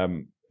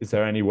 Is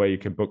there any way you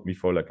can book me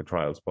for like a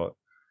trial spot?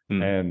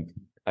 And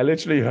I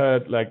literally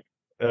heard like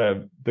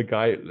the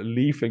guy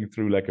leafing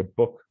through like a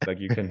book, like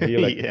you can hear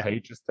like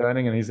pages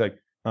turning, and he's like,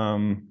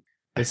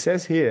 it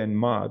says here in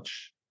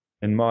March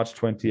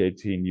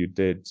 2018 you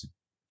did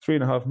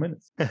 3.5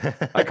 minutes.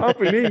 I can't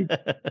believe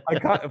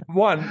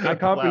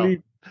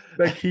believe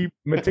they keep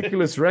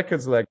meticulous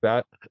records like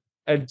that.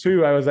 And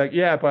 2, I was like,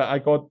 yeah, but I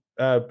got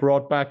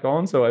brought back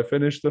on, so I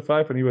finished the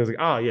 5. And he was like,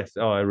 yes,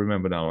 I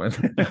remember now.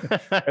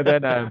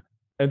 and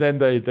then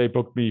they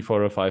booked me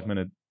for a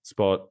 5-minute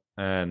spot,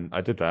 and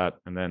I did that.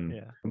 And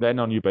then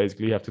on, you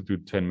basically have to do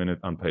 10-minute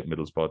unpaid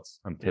middle spots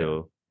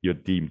until you're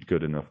deemed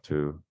good enough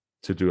to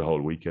do a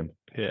whole weekend.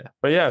 Yeah.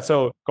 But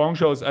so Gong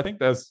shows, I think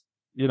there's,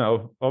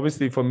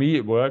 obviously for me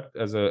it worked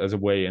as a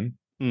way in.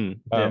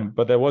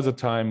 But there was a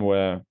time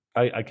where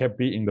I kept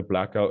beating the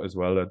blackout as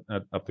well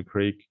at Up the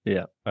Creek.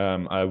 Yeah.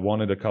 I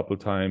won it a couple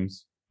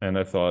times, and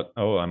I thought,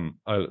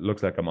 it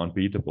looks like I'm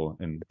unbeatable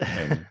in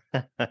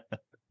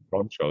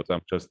Gong shows.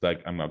 I'm just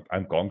like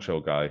I'm Gong show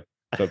guy,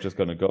 so I'm just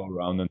gonna go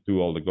around and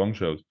do all the Gong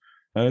shows.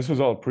 And this was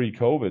all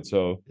pre-COVID,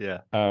 so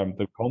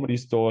the Comedy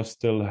Store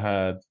still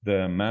had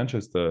the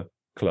Manchester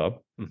club,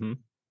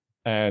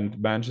 and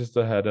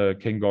Manchester had a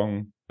King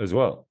Gong as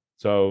well.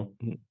 So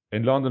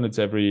in London, it's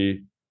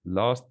every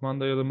last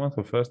Monday of the month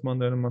or first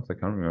Monday of the month. I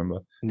can't remember.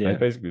 Yeah. And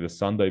basically the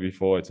Sunday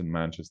before, it's in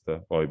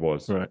Manchester, or it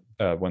was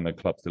when the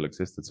club still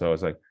existed. So I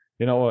was like,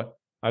 you know what?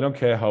 I don't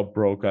care how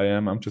broke I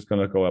am. I'm just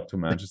gonna go up to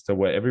Manchester,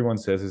 where everyone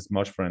says it's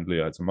much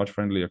friendlier. It's a much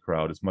friendlier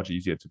crowd. It's much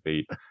easier to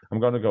beat. I'm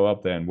gonna go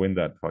up there and win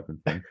that fucking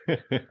thing.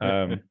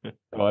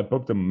 So I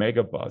booked a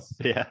mega bus.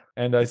 Yeah.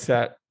 And I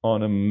sat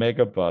on a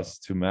mega bus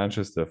to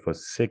Manchester for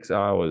 6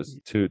 hours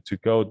to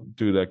go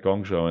do that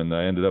gong show, and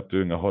I ended up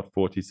doing a hot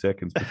 40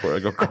 seconds before I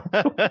got.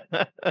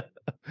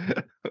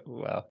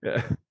 Wow.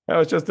 Yeah. That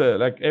was just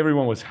like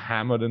everyone was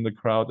hammered in the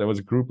crowd. There was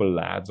a group of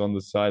lads on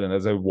the side, and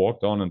as I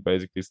walked on and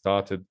basically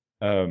started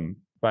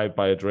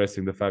by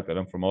addressing the fact that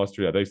I'm from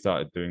Austria, they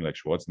started doing like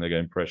Schwarzenegger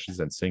impressions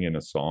and singing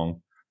a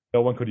song.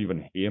 No one could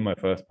even hear my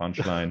first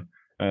punchline.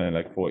 And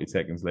like 40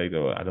 seconds later,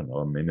 or I don't know,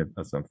 a minute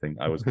or something,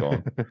 I was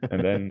gone.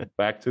 And then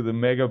back to the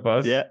mega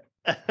bus. Yeah.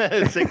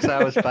 6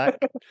 hours back.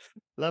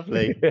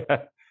 Lovely.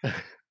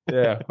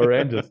 Yeah,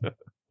 horrendous.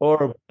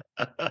 Horrible.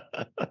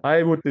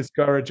 I would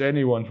discourage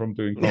anyone from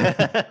doing comedy.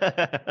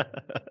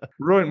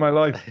 Ruined my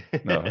life.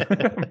 No.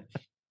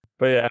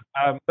 But yeah,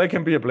 that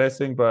can be a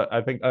blessing. But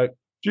I think,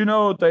 do you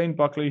know Dane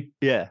Buckley?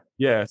 Yeah.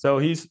 Yeah. So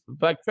he's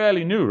like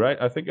fairly new, right?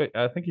 I think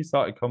he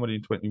started comedy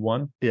in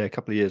 21. Yeah, a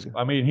couple of years ago.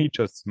 I mean, he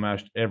just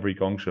smashed every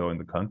gong show in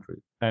the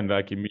country, and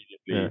like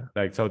immediately,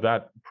 like so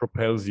that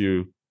propels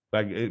you.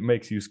 Like it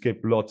makes you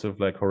skip lots of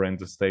like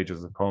horrendous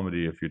stages of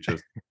comedy if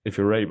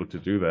you're able to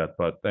do that.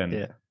 But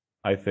then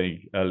I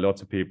think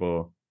lots of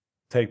people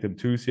take them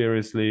too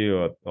seriously,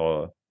 or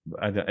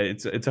and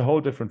it's a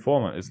whole different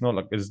format. It's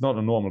not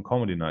a normal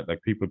comedy night.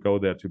 Like people go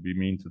there to be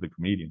mean to the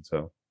comedian.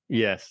 So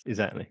yes,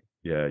 exactly.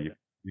 Yeah,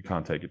 you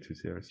can't take it too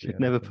seriously. Should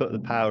never put the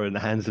power in the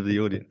hands of the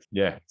audience.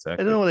 Yeah, exactly.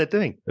 They don't know what they're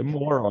doing. They're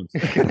morons.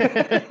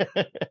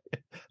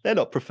 They're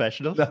not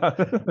professionals.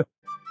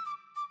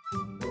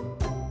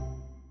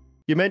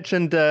 You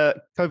mentioned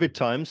COVID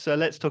times, so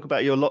let's talk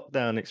about your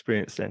lockdown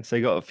experience then. So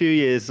you got a few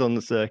years on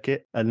the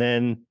circuit and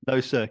then no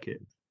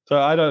circuit.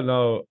 So I don't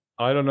know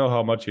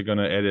how much you're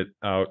gonna edit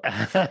out.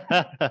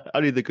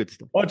 Only the good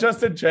stuff. Or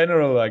just in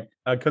general, like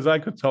because I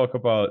could talk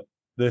about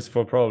this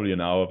for probably an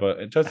hour,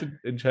 but just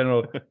in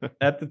general,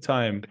 at the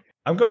time,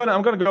 I'm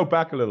gonna go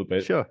back a little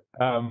bit. Sure.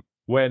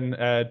 When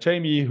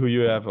Jamie, who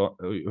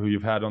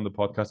you've had on the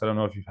podcast, I don't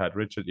know if you've had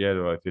Richard yet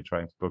or if you're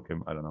trying to book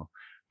him, I don't know.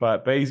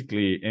 But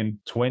basically, in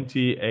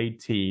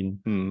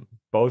 2018,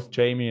 both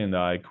Jamie and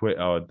I quit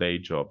our day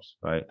jobs,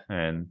 right?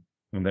 And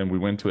then we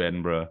went to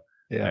Edinburgh,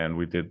 and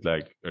we did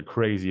like a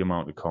crazy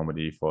amount of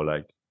comedy for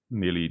like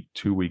nearly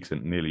 2 weeks,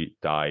 and nearly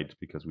died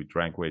because we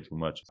drank way too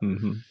much.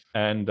 Mm-hmm.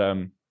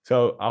 And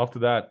so after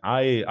that,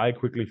 I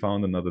quickly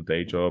found another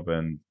day job,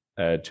 and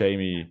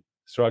Jamie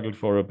struggled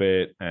for a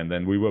bit, and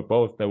then we were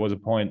both. There was a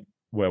point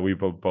where we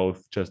were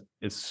both just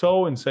it's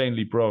so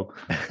insanely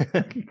broke,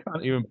 you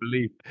can't even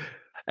believe.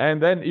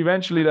 And then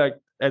eventually, like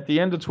at the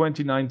end of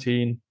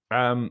 2019,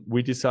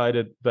 we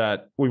decided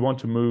that we want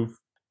to move.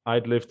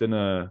 I'd lived in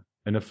a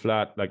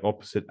flat like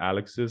opposite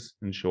Alex's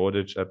in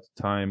Shoreditch at the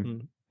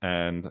time,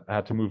 and I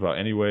had to move out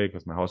anyway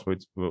because my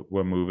housemates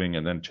were moving.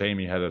 And then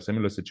Jamie had a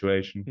similar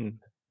situation,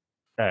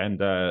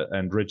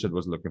 and Richard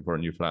was looking for a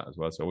new flat as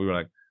well. So we were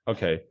like,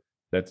 okay,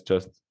 let's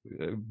just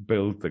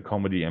build the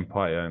comedy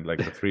empire, and like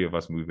the three of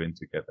us move in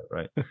together,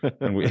 right?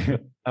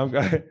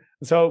 And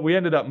so we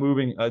ended up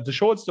moving. The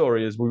short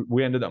story is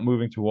we ended up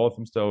moving to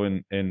Walthamstow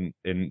in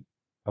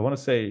I want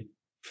to say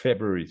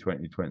February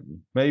 2020,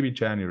 maybe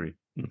January.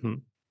 Mm-hmm.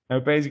 And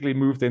we basically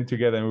moved in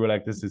together, and we were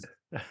like, this is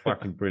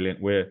fucking brilliant.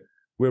 We're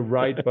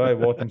right by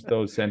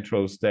Walthamstow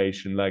Central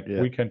Station. Like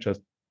we can just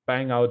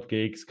bang out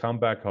gigs, come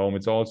back home.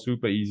 It's all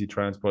super easy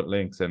transport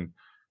links, and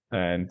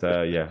then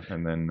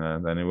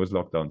it was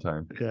lockdown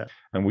time. Yeah.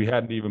 And we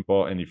hadn't even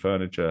bought any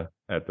furniture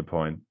at that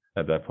point.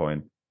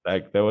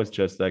 Like there was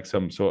just like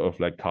some sort of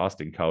like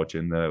casting couch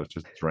in there. It was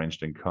just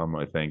drenched in cum,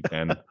 I think.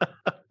 And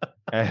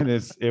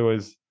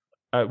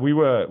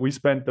we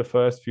spent the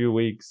first few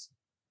weeks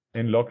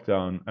in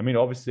lockdown. I mean,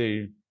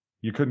 obviously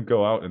you couldn't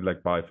go out and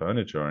like buy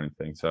furniture or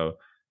anything. So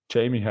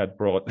Jamie had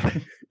brought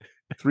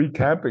 3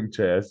 camping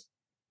chairs.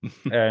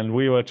 And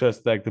we were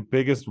just like the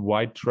biggest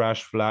white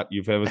trash flat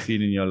you've ever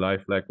seen in your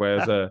life. Like,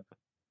 whereas there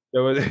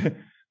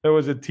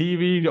was a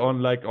TV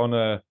on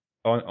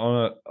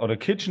a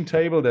kitchen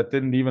table that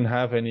didn't even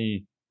have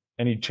any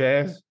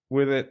chairs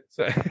with it.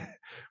 So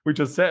we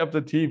just set up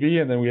the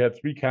TV, and then we had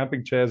 3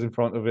 camping chairs in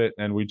front of it,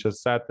 and we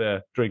just sat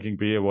there drinking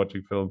beer,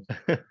 watching films.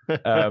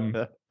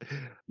 So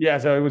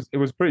it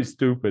was pretty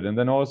stupid. And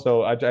then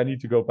also I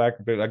need to go back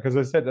a bit, like, because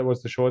I said that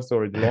was the short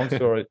story. The long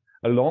story,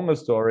 a longer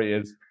story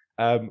is.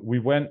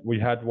 We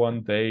had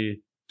one day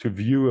to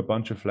view a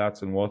bunch of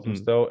flats in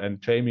Walthamstow, and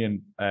Jamie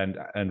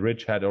and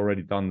Rich had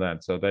already done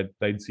that. So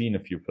they'd seen a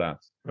few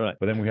flats. Right.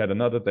 But then we had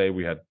another day,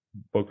 we had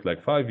booked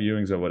like 5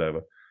 viewings or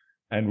whatever.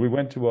 And we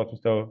went to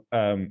Walthamstow,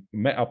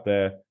 met up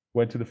there,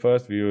 went to the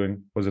first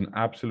viewing, was an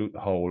absolute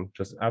hole,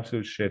 just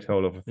absolute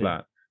shithole of a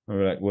flat. And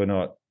we were like, we're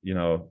not,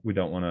 we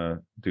don't want to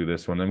do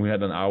this one. And we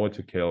had an hour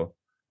to kill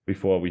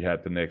before we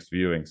had the next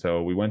viewing.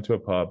 So we went to a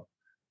pub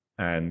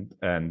and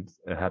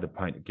had a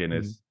pint of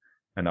Guinness.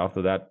 And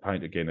after that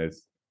pint of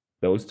Guinness,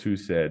 those two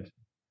said,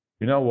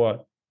 you know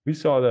what? We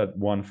saw that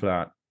one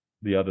flat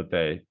the other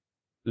day.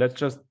 let's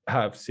just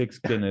have 6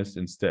 Guinness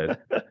instead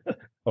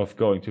of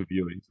going to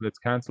viewings. Let's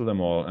cancel them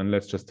all and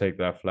let's just take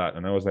that flat.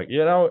 And I was like,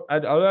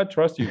 I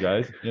trust you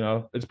guys.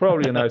 It's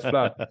probably a nice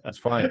flat. It's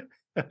fine.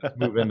 Let's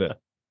move in there.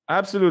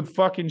 Absolute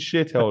fucking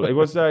shithole. It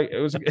was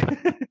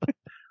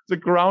it's a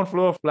ground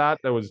floor flat.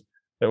 There was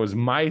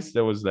mice.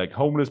 There was like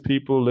homeless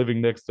people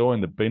living next door in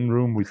the bin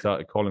room. We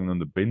started calling them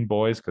the bin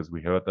boys because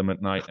we heard them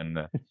at night. And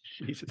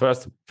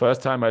first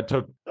time I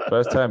took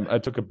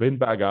a bin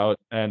bag out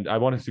and I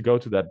wanted to go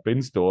to that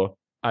bin store.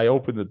 I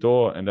opened the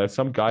door and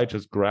some guy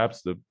just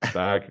grabs the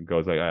bag and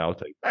goes like, "I'll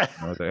take it."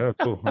 And I was like, "Oh,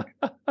 cool."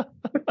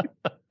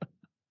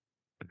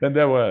 Then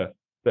there were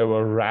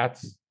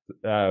rats.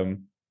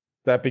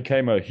 That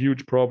became a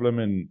huge problem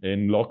in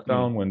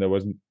lockdown when there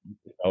wasn't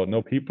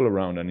no people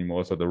around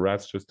anymore. So the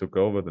rats just took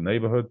over the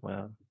neighborhood.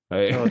 Wow.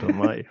 God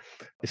almighty.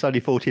 It's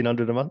only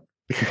 $1,400 a month.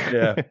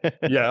 Yeah.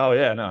 Oh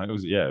yeah. No, it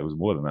was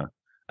more than that.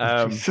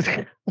 And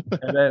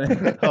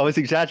then I was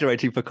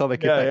exaggerating for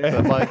comic effect,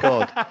 but my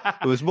God,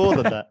 it was more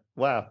than that.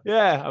 Wow.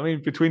 Yeah, I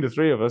mean, between the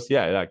three of us,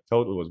 like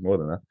total was more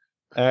than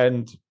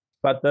that.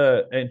 But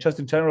just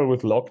in general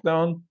with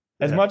lockdown,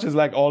 as much as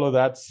like all of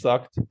that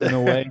sucked in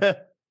a way,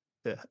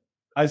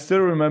 I still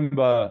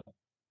remember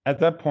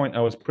at that point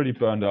I was pretty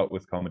burned out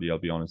with comedy. I'll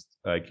be honest.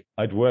 Like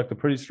I'd worked a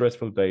pretty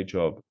stressful day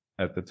job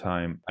at the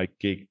time. I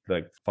gigged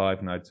like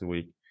 5 nights a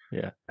week.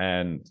 Yeah,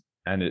 and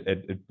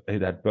it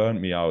had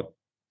burned me out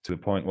to the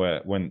point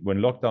where when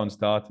lockdown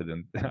started,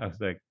 and I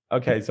was like,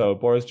 okay, so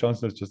Boris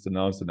Johnson has just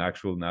announced an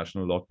actual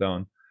national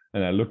lockdown,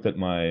 and I looked at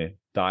my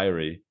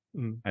diary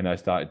and I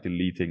started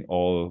deleting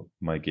all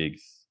my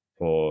gigs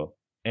for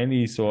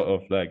any sort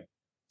of like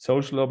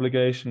social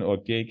obligation or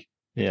gig.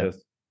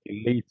 Just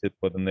delete it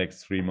for the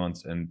next 3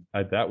 months, and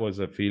that was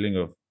a feeling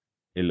of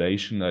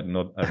elation I've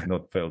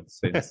not felt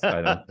since.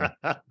 I don't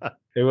think.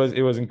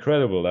 It was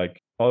incredible.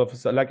 Like all of a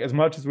sudden, like as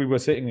much as we were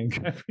sitting in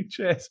camping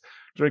chairs,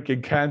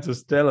 drinking cans of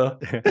Stella,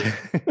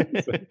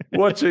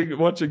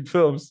 watching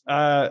films,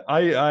 I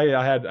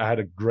had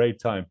a great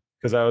time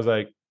because I was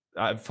like,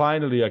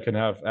 finally I can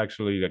have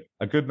actually like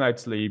a good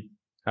night's sleep,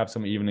 have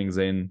some evenings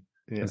in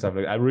and stuff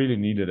like that. I really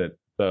needed it,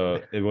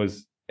 so it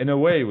was. In a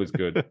way, it was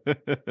good.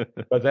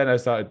 But then I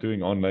started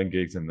doing online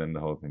gigs and then the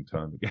whole thing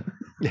turned again.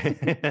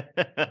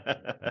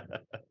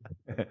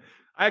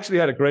 I actually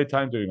had a great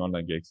time doing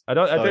online gigs. I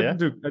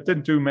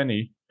didn't do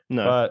many,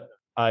 but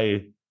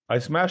I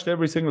smashed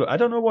every single. I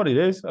don't know what it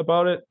is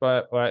about it,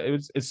 but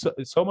it's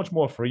so much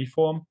more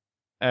freeform,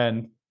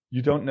 and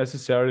you don't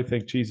necessarily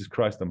think, Jesus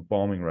Christ, I'm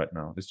bombing right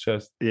now. It's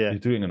just you're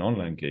doing an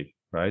online gig,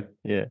 right?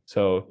 Yeah.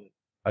 So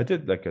I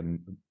did like a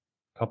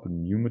couple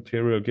new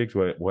material gigs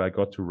where I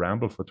got to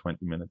ramble for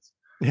 20 minutes.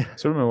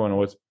 So I remember when I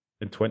was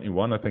in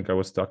 21, I think I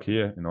was stuck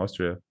here in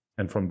Austria,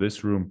 and from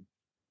this room,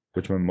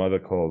 which my mother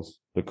calls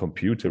the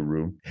computer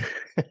room,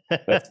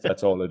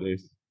 that's all it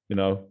is. I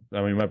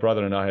mean, my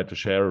brother and I had to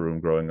share a room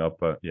growing up,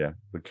 but yeah,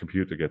 the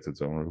computer gets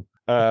its own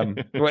room.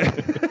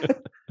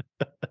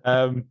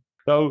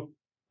 So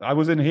I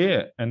was in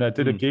here and I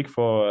did a gig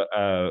for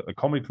a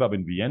comedy club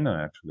in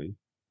Vienna, actually,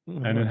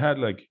 and it had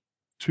like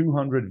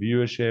 200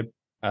 viewership.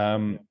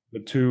 The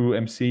 2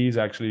 MCs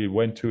actually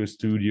went to a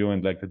studio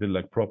and like they did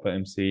like proper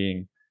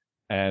MCing,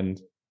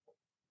 and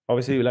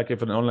obviously like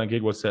if an online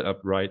gig was set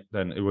up right,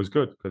 then it was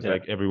good because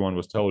like everyone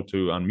was told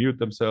to unmute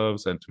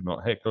themselves and to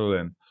not heckle,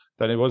 and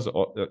then it was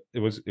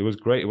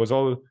great. It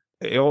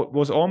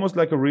was almost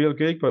like a real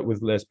gig but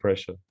with less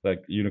pressure.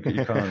 Like you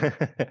can't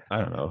I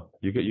don't know,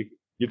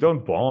 you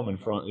don't bomb in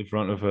front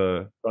of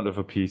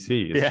a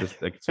PC. It's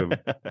just like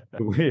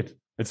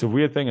it's a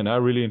weird thing, and I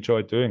really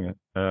enjoyed doing it.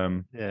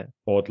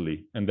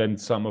 Oddly. And then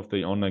some of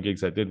the online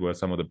gigs I did were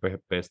some of the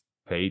best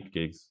paid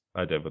gigs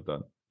I'd ever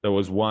done. There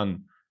was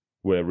one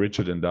where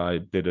Richard and I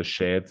did a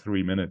shared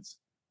 3 minutes,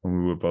 and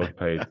we were both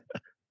paid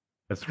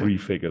a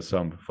 3-figure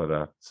sum for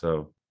that.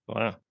 So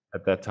wow,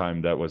 at that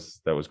time that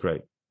was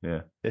great.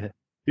 Yeah.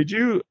 Did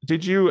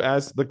you,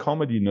 as the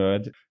comedy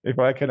nerd, if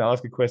I can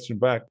ask a question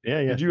back?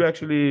 Did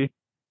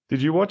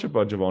you watch a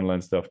bunch of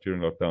online stuff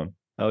during lockdown?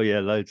 Oh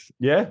yeah, loads.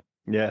 Yeah.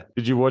 Yeah.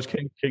 Did you watch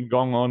King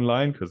Gong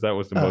online? Because that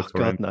was the most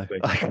horrendous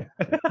thing.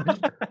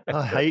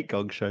 I hate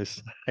gong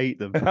shows. I hate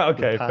them.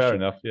 Okay, fair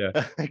enough. Yeah.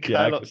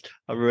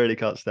 I really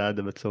can't stand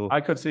them at all. I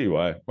could see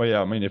why. Well,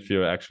 yeah, I mean, if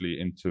you're actually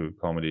into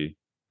comedy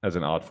as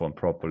an art form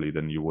properly,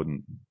 then you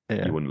wouldn't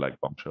like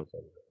gong shows.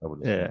 I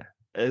would assume.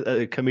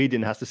 A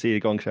comedian has to see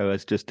a gong show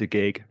as just a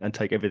gig and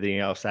take everything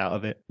else out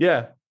of it.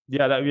 Yeah.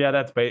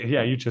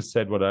 You just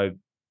said what I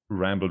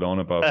rambled on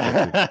about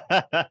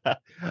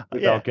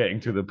without getting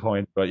to the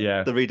point, but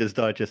the Reader's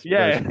Digest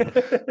version.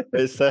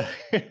 It's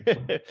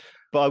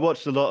but I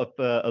watched a lot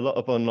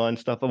of online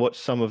stuff. I watched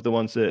some of the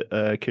ones that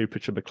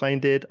Cooperage and McLean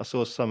did. I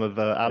saw some of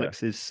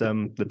Alex's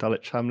the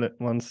Dulwich Hamlet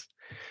ones.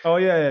 Oh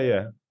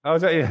yeah. I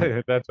was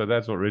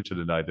that's what Richard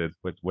and I did,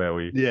 where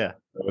we it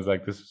was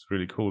like, this is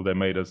really cool. They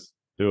made us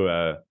do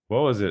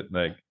what was it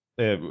like?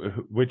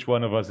 Which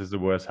one of us is the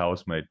worst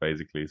housemate,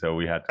 basically? So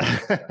we had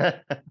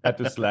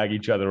to slag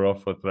each other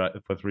off for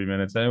 3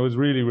 minutes, and it was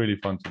really, really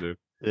fun to do.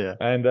 Yeah.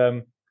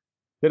 And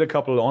did a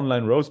couple of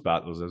online roast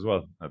battles as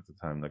well at the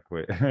time. Like,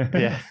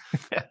 Yeah.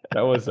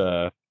 that was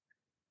that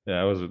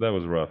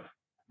was rough.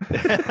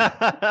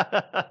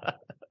 That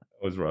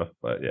was rough,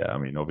 but yeah, I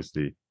mean,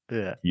 obviously,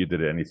 Yeah. you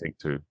did anything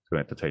to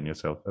entertain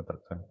yourself at that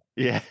time.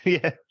 Yeah.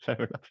 Yeah. Fair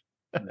enough.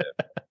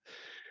 Yeah.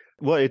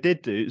 What it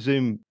did do,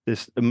 Zoom,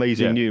 this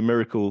amazing new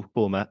miracle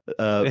format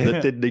that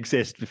didn't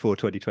exist before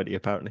 2020,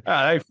 apparently.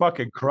 They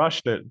fucking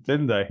crushed it,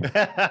 didn't they?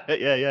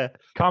 Yeah.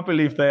 Can't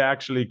believe they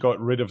actually got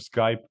rid of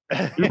Skype.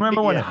 You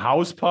remember when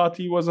House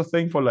Party was a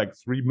thing for like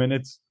 3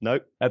 minutes?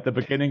 Nope. At the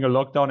beginning of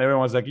lockdown,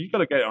 everyone was like, "You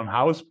gotta get on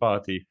House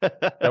Party."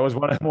 That was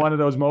one of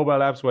those mobile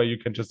apps where you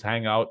can just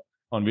hang out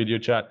on video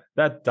chat.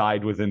 That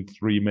died within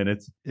 3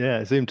 minutes.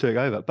 Yeah, Zoom took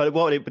over. But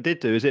what it did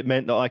do is it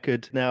meant that I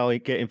could now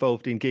get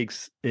involved in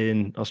gigs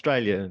in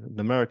Australia and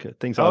America,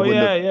 things I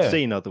wouldn't have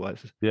seen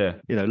otherwise. Yeah.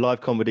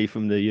 Live comedy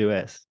from the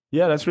US.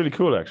 Yeah, that's really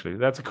cool, actually.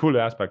 That's a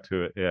cool aspect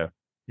to it. Yeah.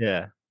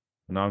 Yeah.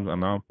 Now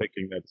I'm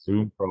thinking that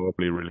Zoom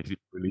probably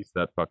released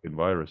that fucking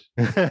virus.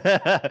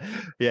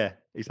 Yeah,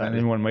 exactly.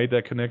 Anyone made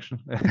that connection?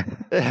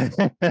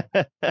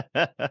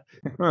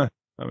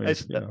 I mean,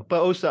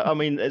 but also, I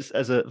mean,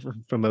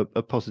 from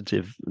a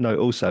positive note,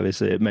 also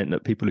is it meant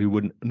that people who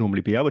wouldn't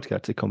normally be able to go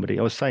to comedy.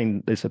 I was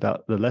saying this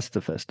about the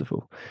Leicester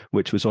Festival,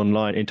 which was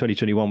online in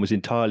 2021, was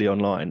entirely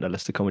online. The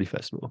Leicester Comedy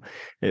Festival.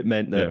 It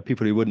meant that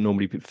people who wouldn't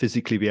normally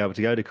physically be able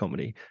to go to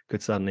comedy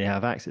could suddenly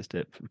have access to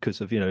it because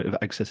of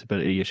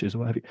accessibility issues or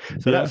whatever.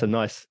 So that's a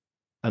nice.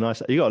 You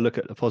got to look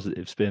at the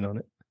positive spin on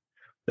it.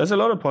 There's a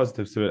lot of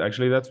positives to it,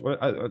 actually. That's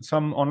what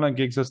some online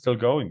gigs are still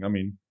going. I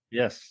mean.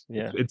 Yes,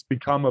 yeah. It's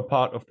become a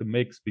part of the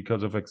mix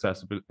because of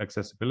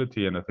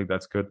accessibility, and I think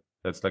that's good.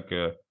 That's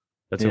a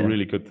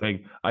really good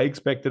thing. I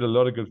expected a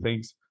lot of good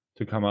things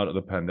to come out of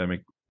the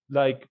pandemic.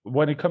 Like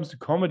when it comes to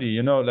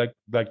comedy,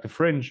 like the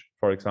Fringe,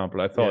 for example,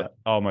 I thought,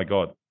 oh my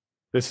God,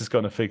 this is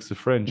gonna fix the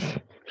Fringe.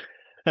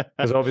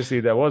 Because obviously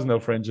there was no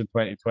Fringe in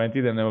 2020,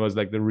 then there was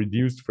like the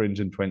reduced Fringe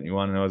in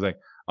 21, and I was like,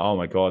 oh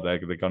my God, they're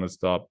gonna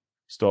stop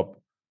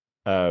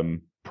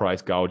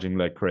price gouging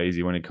like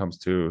crazy when it comes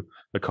to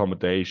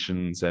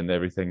accommodations and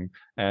everything.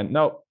 And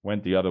no,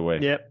 went the other way.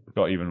 Yep.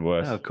 Got even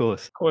worse. Oh, of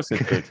course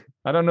it did.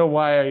 I don't know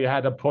why I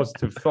had a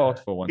positive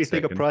thought for one second.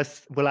 You think a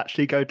price will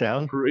actually go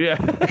down? Yeah.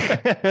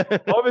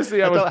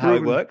 Obviously, I was how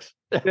it works.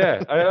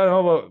 Yeah, I don't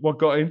know what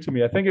got into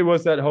me. I think it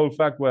was that whole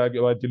fact where I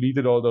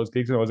deleted all those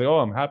gigs and I was like, oh,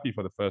 I'm happy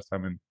for the first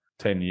time in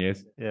 10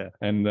 years. Yeah.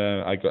 And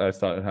I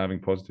started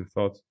having positive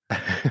thoughts.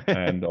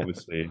 And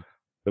obviously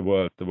the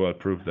world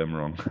proved them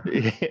wrong.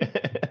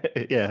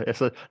 Yeah,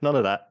 so none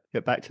of that.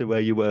 Get back to where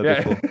you were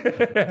before.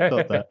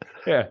 Stop that.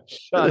 Yeah,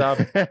 shut up.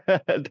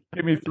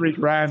 Give me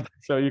 $3,000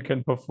 so you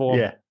can perform.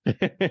 Yeah.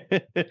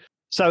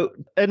 So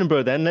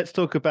Edinburgh, then let's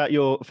talk about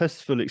your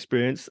festival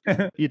experience.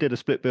 You did a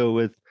split bill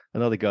with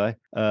another guy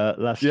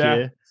last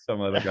year. Some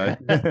other guy.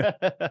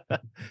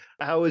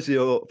 How was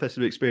your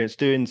festival experience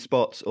doing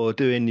spots or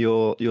doing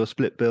your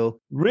split bill?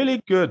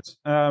 Really good.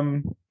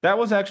 That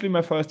was actually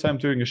my first time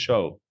doing a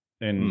show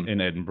in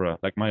Edinburgh,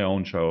 like my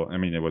own show. I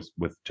mean, it was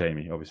with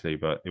Jamie, obviously,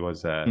 but it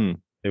was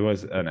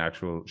an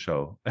actual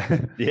show.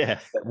 Yeah,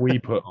 that we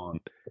put on.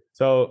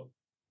 So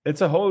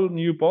it's a whole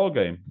new ball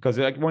game because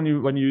like when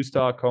you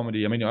start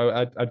comedy, I mean,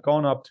 I'd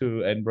gone up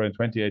to Edinburgh in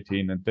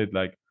 2018 and did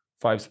like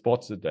 5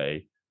 spots a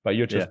day, but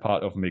you're just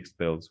part of mixed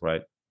bills,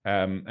 right?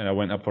 And I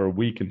went up for a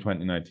week in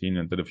 2019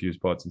 and did a few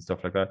spots and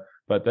stuff like that.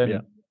 But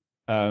then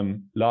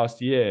last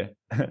year,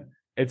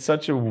 it's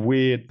such a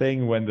weird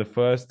thing when the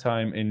first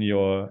time in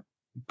your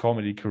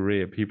comedy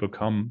career people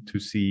come to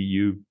see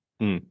you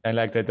and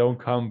like they don't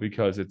come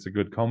because it's a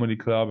good comedy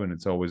club and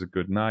it's always a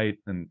good night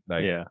and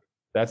like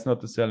that's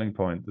not the selling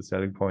point. The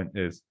selling point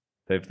is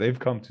they've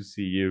come to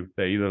see you.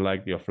 They either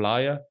like your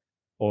flyer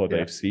or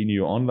they've seen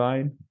you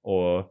online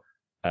or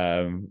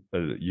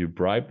you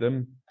bribed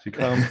them to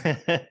come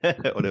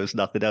or there was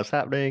nothing else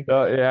happening.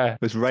 It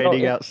was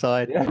raining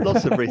outside.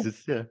 Lots of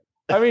reasons.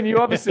 I mean, you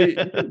obviously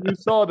you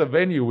saw the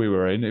venue we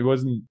were in. It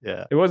wasn't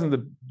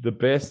the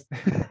best.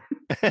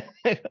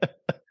 It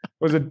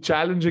was a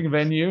challenging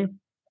venue,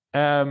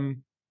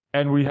 and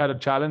we had a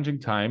challenging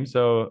time.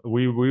 So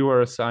we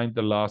were assigned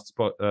the last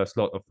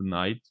slot of the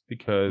night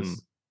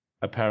because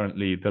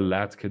apparently the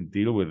lads can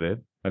deal with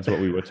it. That's what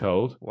we were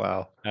told.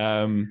 Wow.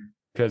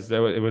 Because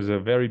it was a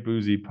very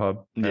boozy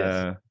pub.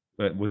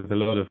 But with a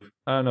lot of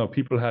I don't know,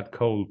 people had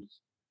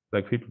colds.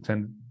 Like people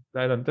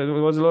there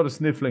was a lot of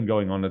sniffling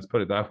going on. Let's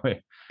put it that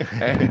way.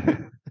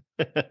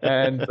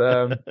 And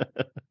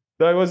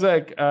so it was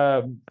like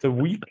the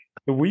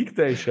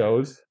weekday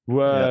shows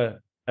were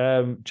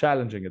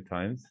challenging at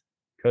times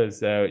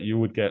because you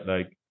would get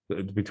like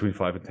between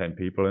 5 and 10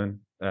 people in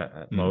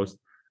at most.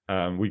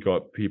 We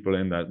got people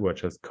in that were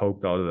just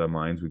coked out of their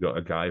minds. We got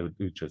a guy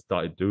who just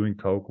started doing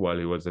coke while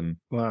he was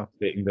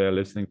sitting there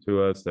listening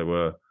to us. There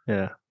were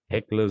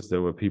hecklers.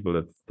 There were people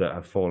that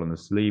had fallen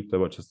asleep. There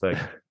were just like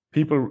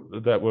people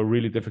that were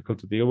really difficult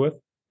to deal with.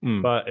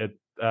 But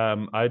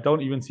I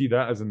don't even see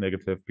that as a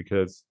negative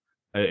because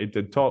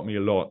it taught me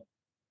a lot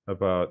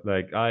about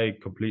like I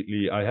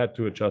had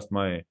to adjust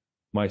my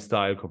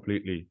style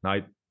completely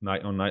night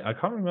night on night. I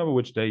can't remember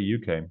which day you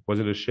came. Was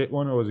it a shit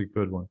one or was it a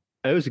good one?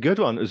 It was a good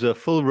one. It was a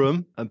full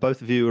room, and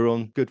both of you were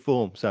on good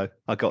form, so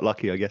I got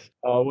lucky, I guess.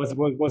 Oh,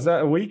 was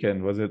that a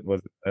weekend?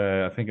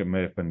 I think it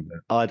may have been.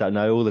 I don't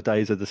know. All the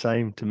days are the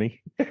same to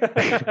me.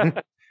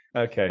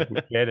 Okay,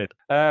 we get it.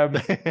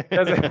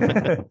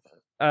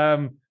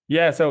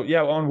 Yeah. So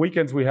yeah, on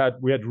weekends we had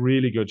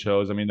really good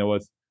shows. I mean,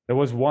 there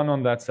was one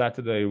on that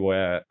Saturday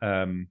where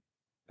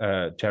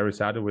Jerry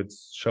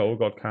Sadowitz's show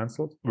got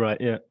cancelled. Right.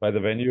 Yeah. By the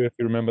venue, if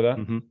you remember that.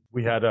 Mm-hmm.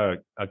 We had a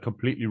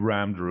completely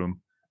rammed room.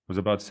 It was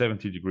about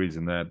 70 degrees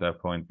in there at that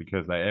point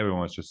because like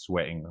everyone was just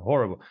sweating.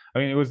 Horrible. I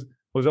mean, it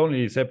was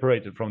only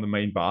separated from the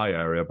main bar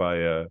area by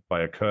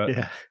a curtain.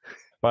 Yeah.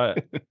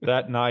 But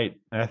that night,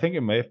 and I think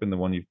it may have been the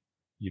one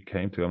you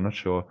came to. I'm not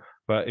sure,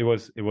 but it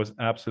was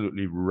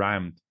absolutely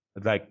rammed.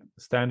 Like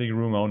standing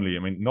room only. I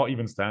mean, not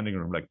even standing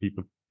room. Like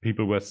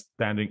people were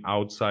standing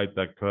outside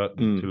that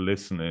curtain to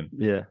listen in.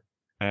 Yeah.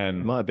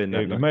 And it might have been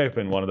it may have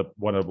been one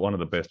of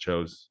the best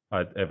shows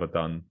I'd ever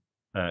done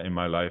in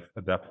my life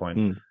at that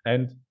point.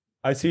 And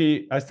I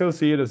still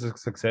see it as a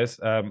success,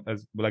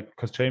 as like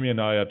because Jamie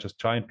and I are just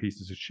giant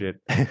pieces of shit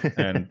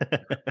and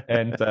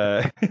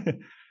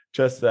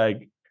just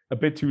like a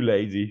bit too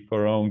lazy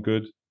for our own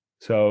good.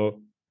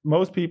 So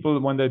most people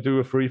when they do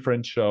a free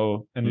French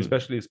show and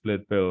especially a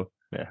split bill,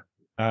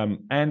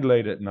 and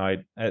late at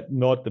night at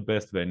not the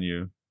best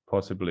venue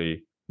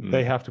possibly.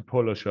 They have to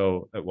pull a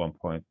show at one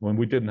point when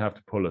we didn't have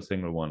to pull a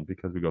single one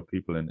because we got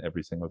people in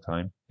every single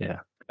time. Yeah.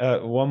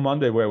 One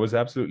Monday where it was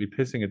absolutely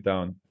pissing it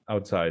down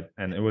outside,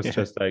 and it was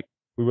just like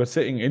we were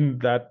sitting in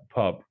that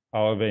pub,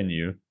 our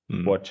venue,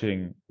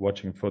 watching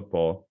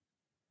football,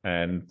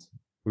 and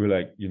we were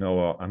like, you know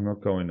what, I'm not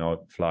going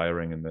out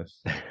flyering in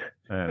this.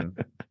 And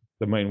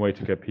the main way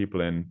to get people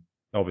in,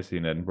 obviously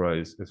in Edinburgh,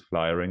 is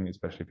flyering,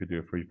 especially if you do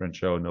a free French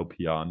show, no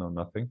PR, no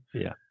nothing.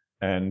 Yeah.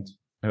 And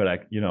we're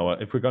like, you know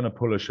what, if we're going to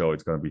pull a show,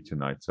 it's going to be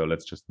tonight. So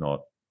let's just not,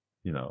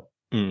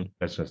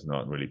 let's just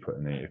not really put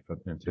any effort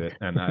into it.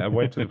 And I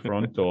went to the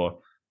front door.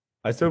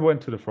 I still went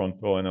to the front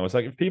door and I was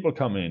like, if people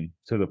come in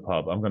to the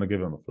pub, I'm going to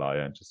give them a flyer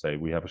and just say,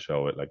 we have a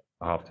show at like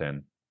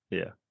 10:30.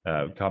 Yeah.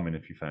 Come in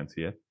if you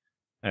fancy it.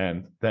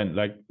 And then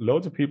like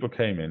loads of people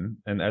came in.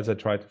 And as I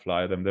tried to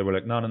flyer them, they were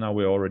like, no,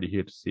 we're already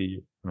here to see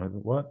you. And I was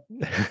like, what?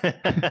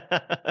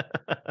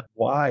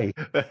 Why?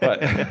 But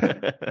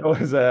it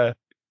was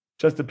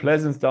just the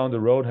Pleasance down the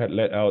road had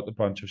let out a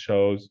bunch of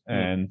shows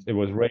and it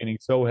was raining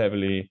so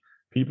heavily.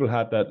 People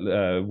had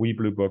that wee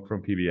blue book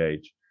from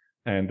PBH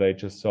and they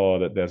just saw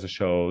that there's a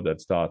show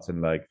that starts in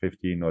like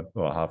 15 or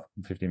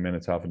 15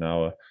 minutes, half an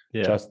hour,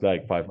 just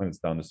like 5 minutes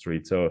down the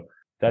street. So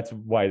that's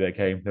why they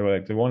came. They were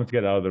like, they wanted to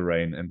get out of the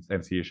rain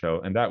and see a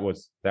show. And that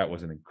was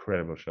an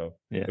incredible show.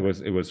 Yeah.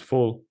 It was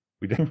full.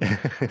 We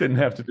didn't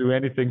have to do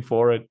anything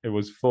for it. It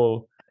was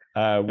full.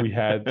 We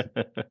had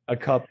a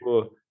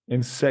couple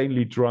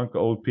insanely drunk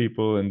old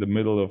people in the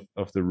middle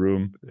of the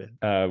room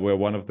where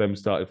one of them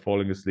started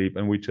falling asleep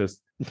and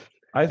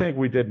I think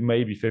we did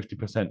maybe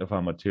 50% of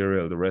our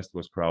material. The rest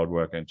was crowd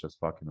work and just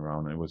fucking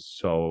around. It was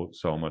so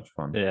much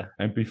fun. Yeah.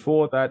 And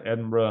before that,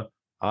 Edinburgh,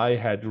 I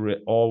had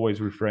always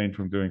refrained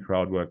from doing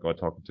crowd work or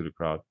talking to the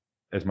crowd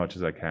as much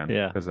as I can.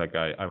 Yeah. Because like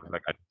I was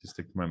like, I need to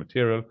stick to my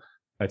material.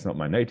 It's not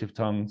my native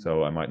tongue,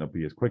 so I might not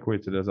be as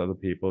quick-witted as other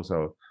people.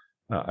 So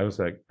I was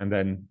like, and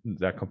then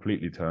that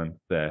completely turned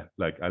there.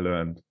 Like I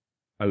learned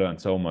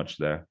so much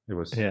there. It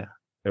was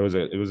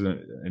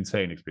an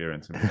insane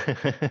experience.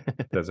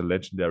 There's a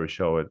legendary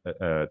show at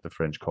the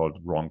French called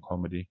Wrong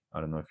Comedy.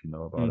 I don't know if you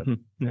know about it.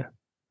 Yeah.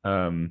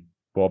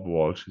 Bob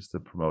Walsh is the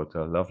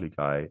promoter, lovely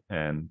guy,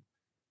 and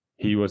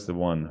he was the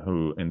one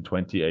who in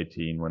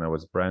 2018, when I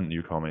was a brand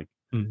new comic,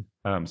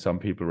 some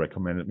people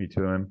recommended me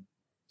to him.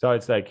 So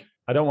it's like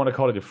I don't want to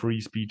call it a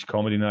free speech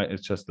comedy night.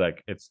 It's just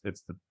like it's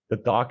the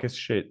darkest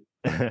shit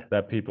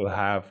that people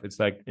have. It's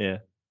like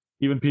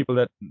even people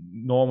that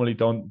normally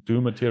don't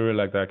do material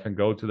like that can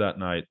go to that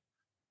night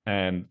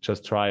and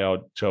just try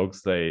out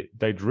jokes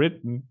they'd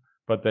written,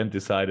 but then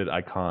decided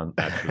I can't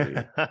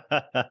actually.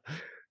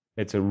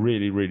 It's a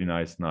really, really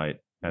nice night.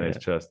 And it's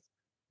just,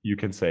 you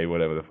can say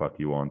whatever the fuck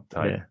you want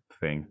type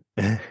thing.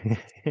 And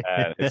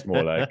it's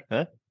more like,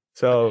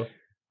 so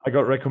I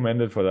got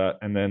recommended for that.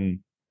 And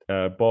then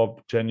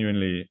Bob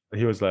genuinely,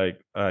 he was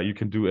like, you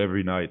can do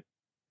every night.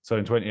 So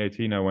in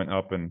 2018, I went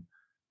up and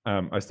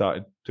I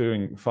started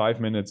doing 5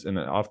 minutes, and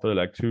after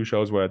like 2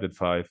 shows where I did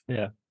 5,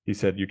 he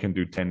said you can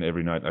do 10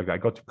 every night. Like I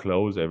got to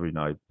close every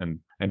night, and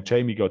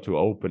Jamie got to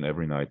open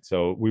every night.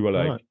 So we were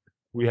like,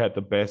 we had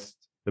the best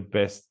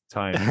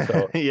time.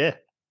 So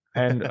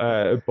and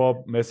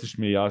Bob messaged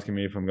me asking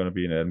me if I'm going to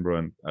be in Edinburgh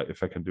and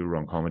if I can do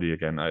Wrong Comedy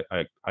again.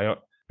 I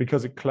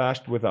because it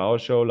clashed with our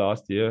show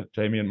last year,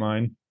 Jamie and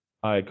mine.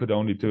 I could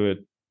only do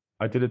it.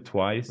 I did it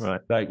twice. Right.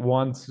 Like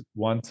once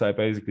I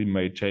basically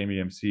made Jamie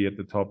MC at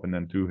the top and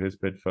then do his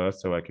bit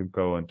first, so I can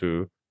go and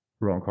do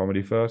Wrong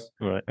Comedy first.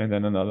 Right. And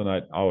then another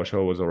night, our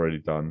show was already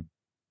done.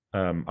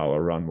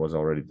 Our run was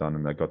already done,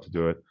 and I got to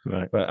do it.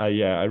 Right. But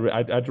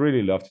I'd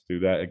really love to do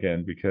that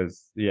again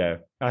because I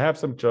have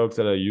some jokes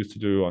that I used to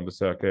do on the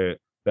circuit.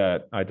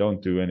 that I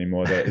don't do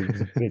anymore. That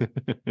is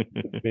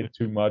a bit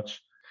too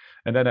much.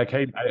 And then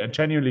I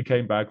genuinely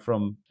came back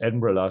from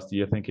Edinburgh last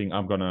year thinking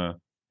I'm gonna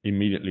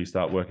immediately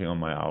start working on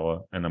my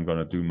hour and I'm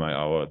gonna do my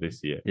hour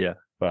this year. Yeah.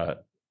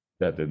 But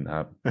that didn't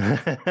happen.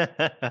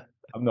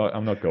 I'm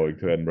not going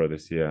to Edinburgh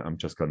this year. I'm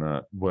just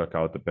gonna work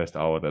out the best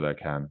hour that I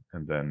can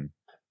and then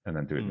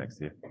do it next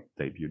year.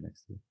 Debut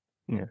next year.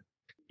 Yeah.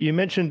 You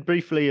mentioned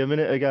briefly a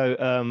minute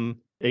ago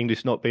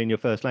English not being your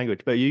first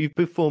language, but you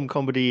perform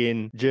comedy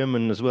in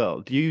German as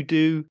well. Do you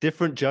do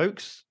different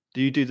jokes?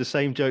 Do you do the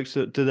same jokes?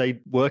 Do they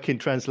work in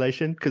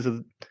translation because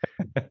of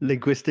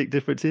linguistic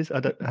differences?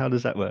 How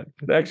does that work?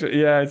 Actually,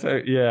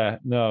 yeah,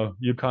 no,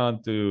 you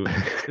can't do.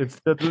 It's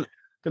the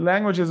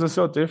languages are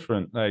so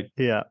different. Like,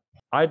 yeah,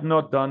 I've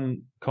not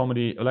done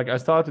comedy. Like, I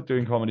started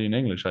doing comedy in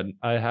English.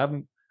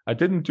 I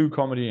didn't do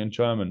comedy in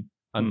German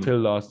until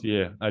last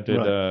year. I did.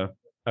 Right.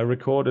 I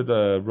recorded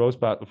a roast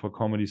battle for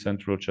Comedy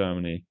Central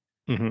Germany.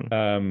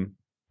 Mm-hmm.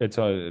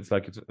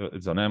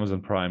 It's on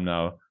Amazon Prime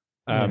now.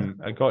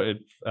 I got it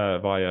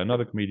via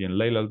another comedian,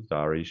 Leila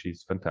Dari.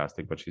 She's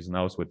fantastic, but she's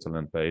now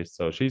Switzerland based.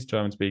 So she's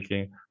German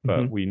speaking,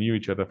 but we knew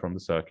each other from the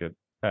circuit.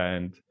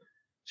 And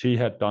she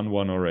had done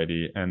one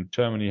already. And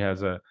Germany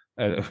has I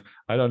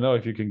don't know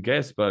if you can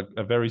guess, but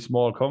a very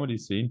small comedy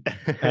scene.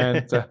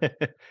 And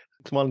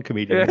it's one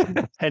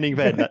comedian, Henning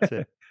Venn, that's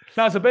it.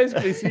 No, so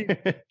basically,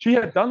 she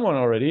had done one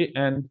already.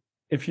 And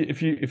if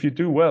you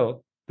do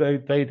well,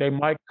 they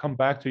might come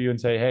back to you and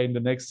say, hey, in the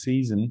next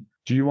season,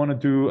 do you want to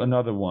do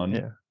another one?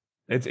 Yeah.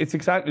 It's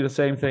exactly the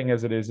same thing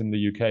as it is in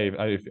the UK.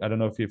 I don't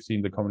know if you've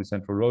seen the Comedy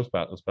Central roast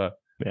battles, but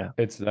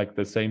it's like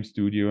the same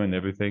studio and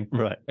everything,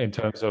 right? In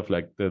terms of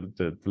like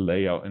the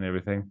layout and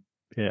everything.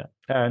 Yeah.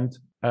 And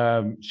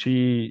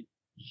she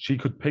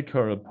could pick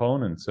her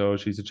opponent, so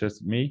she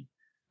suggested me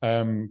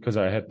because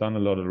I had done a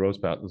lot of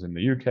roast battles in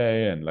the UK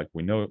and like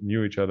we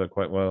knew each other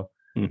quite well.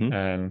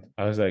 And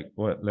I was like,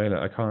 "What, Leila?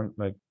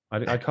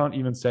 I can't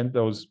even send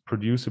those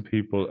producer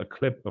people a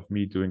clip of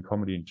me doing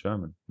comedy in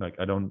German. Like,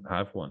 I don't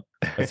have one.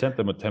 I sent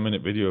them a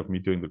 10-minute video of me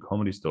doing the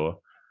Comedy Store.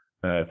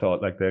 And I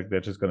thought like they're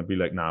just going to be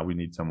like, nah, we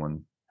need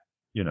someone,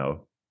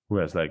 who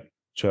has like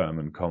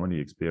German comedy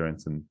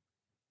experience. And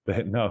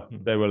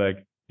they were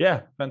like,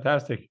 yeah,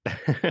 fantastic.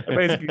 They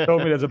basically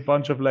told me there's a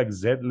bunch of like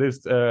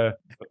Z-list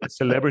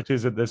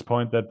celebrities at this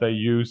point that they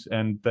use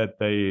and that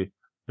they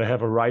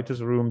have a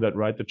writer's room that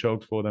write the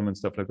jokes for them and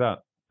stuff like that.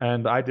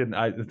 And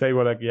they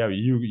were like, yeah,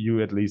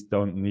 you at least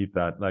don't need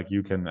that. Like,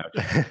 you can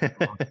actually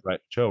write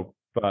a joke.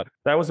 But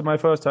that was my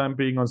first time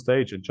being on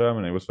stage in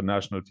Germany. It was for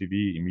national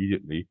TV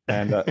immediately.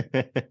 And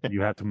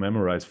you had to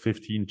memorize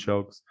 15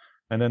 jokes.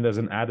 And then there's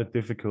an added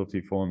difficulty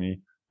for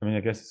me. I mean,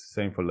 I guess it's the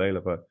same for Leila,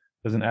 but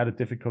there's an added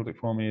difficulty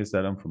for me is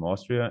that I'm from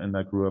Austria and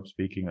I grew up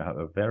speaking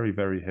a very,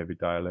 very heavy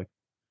dialect.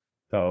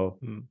 So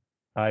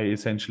I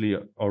essentially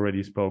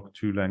already spoke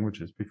 2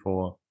 languages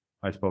before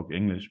I spoke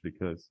English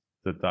because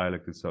the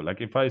dialect is so, like,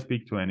 if I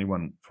speak to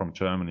anyone from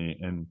Germany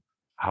and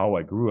how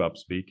I grew up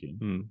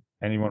speaking,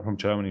 anyone from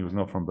Germany who's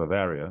not from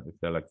Bavaria, if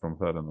they're like from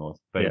further north,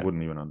 they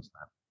wouldn't even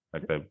understand.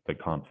 Like, they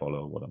can't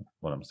follow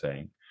what I'm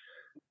saying.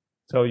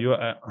 So you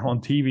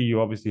on TV, you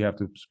obviously have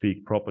to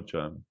speak proper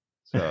German.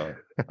 So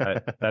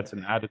that's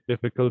an added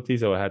difficulty.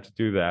 So I had to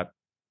do that,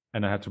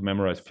 and I had to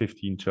memorize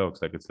 15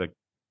 jokes. Like, it's like,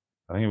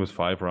 I think it was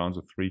 5 rounds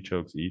of 3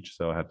 jokes each.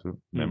 So I had to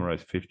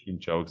memorize 15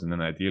 jokes, and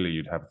then ideally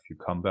you'd have a few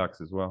comebacks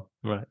as well.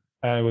 Right.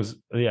 And it was,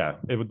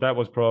 that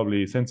was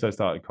probably, since I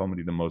started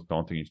comedy, the most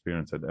daunting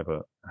experience I'd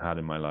ever had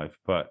in my life.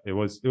 But it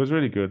was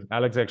really good.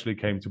 Alex actually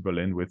came to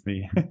Berlin with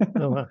me.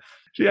 Oh, wow.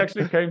 She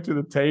actually came to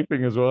the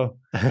taping as well.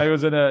 I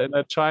was in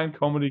a giant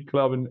comedy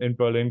club in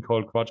Berlin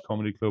called Quatsch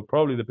Comedy Club,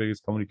 probably the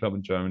biggest comedy club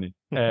in Germany.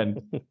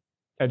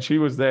 And she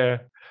was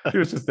there. She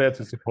was just there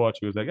to support.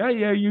 She was like, "Oh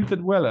yeah, you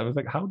did well." I was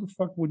like, "How the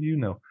fuck would you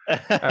know?"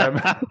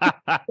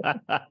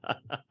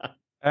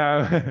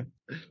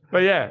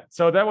 But yeah,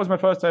 so that was my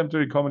first time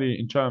doing comedy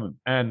in German,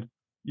 and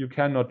you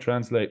cannot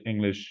translate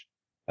English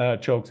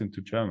jokes into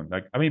German.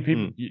 Like, I mean,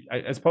 people.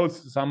 I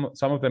suppose some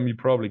of them you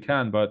probably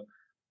can, but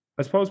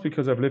I suppose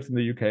because I've lived in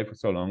the UK for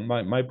so long,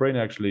 my brain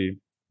actually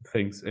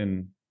thinks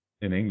in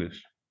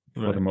English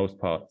for the most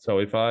part. So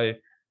if I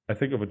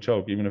think of a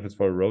joke, even if it's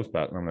for a roast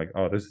battle, I'm like,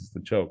 oh, this is the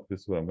joke.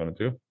 This is what I'm going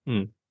to do.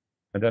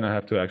 And then I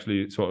have to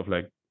actually sort of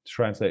like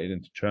translate it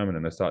into German,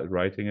 and I started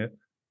writing it.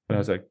 And I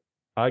was like,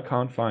 I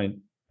can't find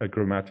a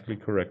grammatically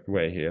correct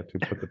way here to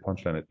put the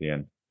punchline at the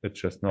end. It's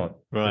just not.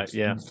 Right. It's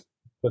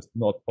just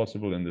not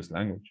possible in this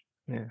language.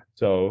 Yeah.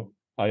 So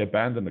I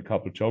abandoned a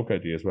couple of joke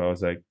ideas where I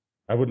was like,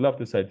 I would love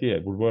this idea.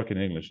 It would work in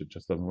English. It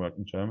just doesn't work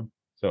in German.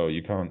 So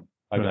you can't.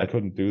 I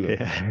couldn't do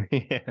that.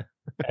 Yeah.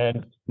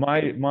 And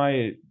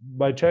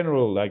my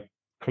general like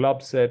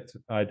club set,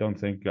 I don't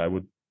think I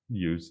would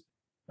use.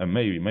 And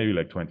maybe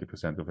like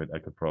 20% of it I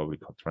could probably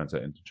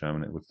translate into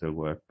German. It would still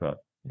work, but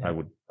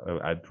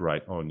I'd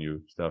write all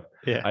new stuff.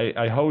 Yeah.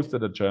 I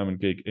hosted a German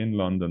gig in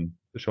London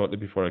shortly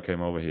before I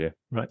came over here.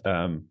 Right.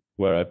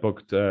 Where I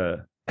booked.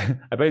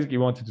 I basically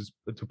wanted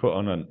to put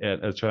on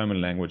a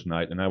German language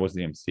night, and I was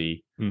the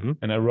MC.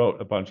 And I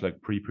wrote a bunch of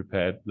like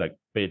pre-prepared like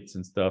bits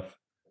and stuff.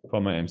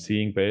 for my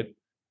emceeing bit,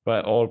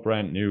 but all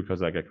brand new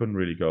because like I couldn't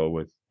really go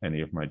with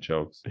any of my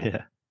jokes.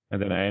 Yeah.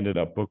 And then I ended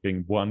up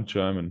booking one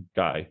German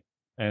guy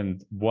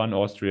and one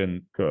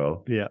Austrian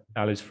girl. Yeah.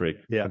 Alice Frick,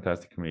 Yeah.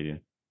 fantastic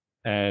comedian.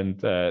 And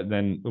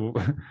then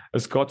a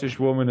Scottish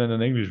woman and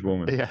an English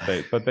woman.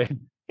 Yeah.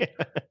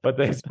 But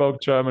they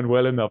spoke German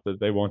well enough that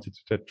they wanted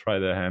to try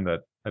their hand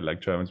at like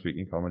German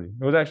speaking comedy.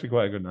 It was actually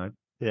quite a good night.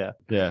 Yeah.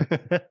 Yeah.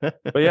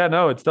 But yeah,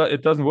 no,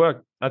 it doesn't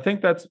work. I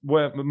think that's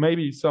where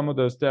maybe some of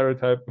the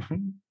stereotype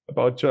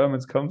about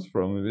Germans comes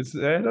from.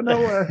 I don't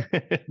know.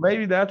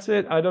 Maybe that's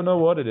it. I don't know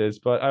what it is,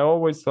 but I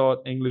always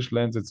thought English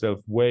lends itself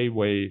way,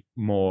 way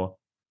more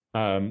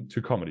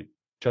to comedy,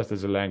 just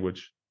as a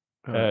language.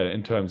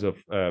 In terms of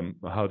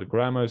how the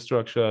grammar is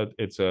structured,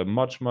 it's a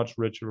much, much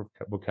richer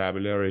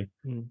vocabulary.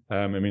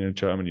 I mean, in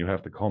German, you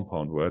have the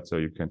compound word, so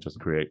you can just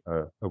create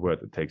a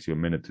word that takes you a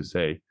minute to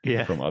say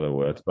from other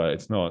words, but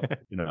it's not,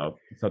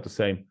 it's not the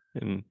same.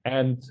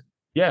 And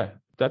yeah,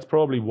 that's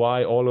probably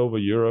why all over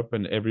Europe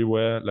and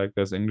everywhere, like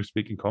there's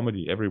English-speaking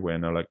comedy everywhere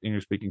now. Like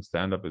English-speaking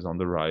stand-up is on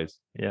the rise.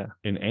 Yeah.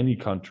 In any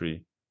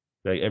country,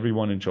 like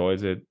everyone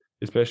enjoys it,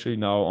 especially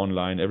now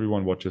online.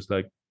 Everyone watches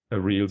like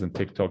reels and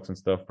TikToks and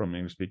stuff from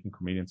English-speaking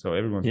comedians, so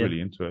everyone's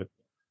really into it.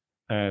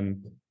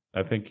 And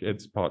I think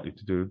it's partly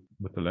to do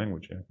with the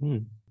language. Yeah.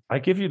 I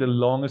give you the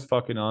longest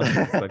fucking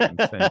answer. It's like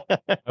insane.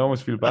 I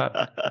almost feel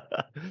bad.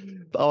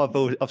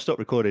 Oh, I've stopped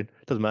recording.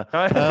 Doesn't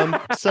matter.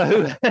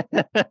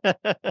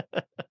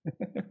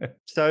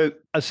 So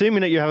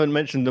assuming that you haven't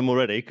mentioned them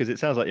already, because it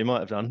sounds like you might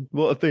have done,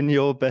 what have been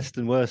your best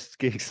and worst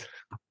gigs?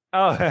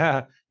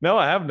 Oh, no,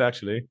 I haven't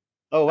actually.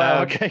 Oh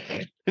wow,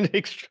 okay.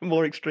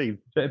 More extreme.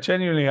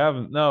 Genuinely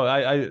haven't. No,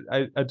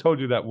 I told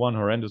you that one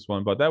horrendous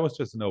one, but that was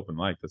just an open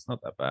mic. That's not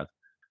that bad.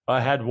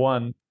 I had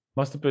one,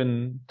 must have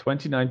been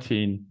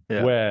 2019,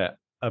 where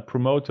a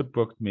promoter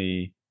booked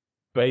me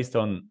based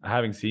on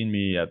having seen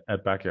me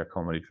at Backyard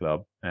Comedy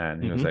Club,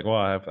 and he was like, "Well,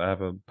 I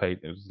have a paid."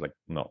 It was like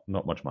not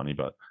much money,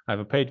 but I have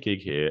a paid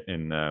gig here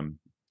in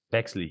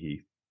Bexley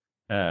Heath,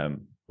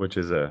 which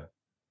is a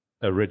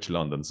rich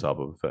London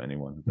suburb for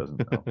anyone who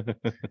doesn't know.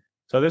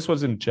 So this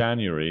was in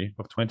January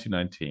of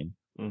 2019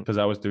 because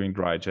I was doing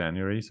dry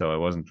January, so I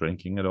wasn't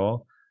drinking at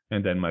all.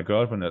 And then my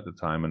girlfriend at the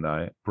time and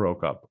I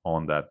broke up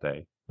on that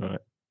day,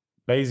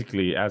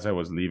 basically as I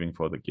was leaving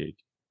for the gig.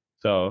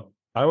 So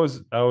I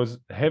was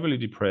heavily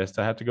depressed.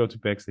 I had to go to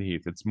Bexley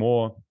Heath. It's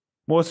more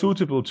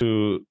suitable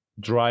to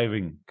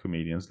driving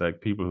comedians,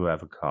 like people who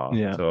have a car.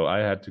 Yeah. So I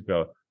had to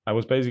go. I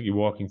was basically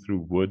walking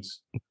through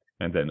woods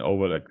and then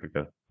over like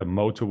a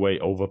motorway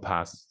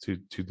overpass to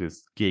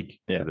this gig,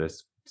 to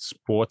this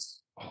sports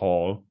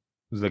hall.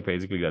 It was like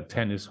basically a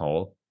tennis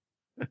hall.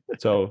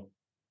 So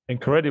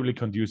incredibly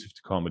conducive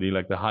to comedy,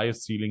 like the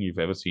highest ceiling you've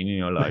ever seen in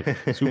your life,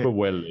 super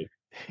well lit,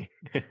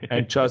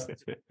 and just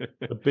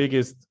the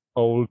biggest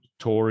old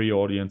Tory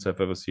audience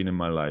I've ever seen in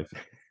my life.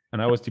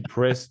 And I was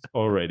depressed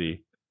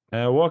already.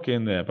 And I walk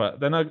in there, but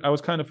then I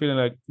was kind of feeling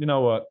like, you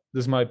know what,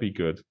 this might be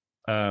good.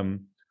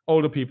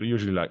 Older people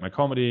usually like my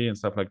comedy and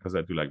stuff like, because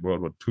I do like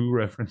World War II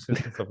references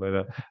and stuff like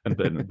that. And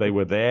then they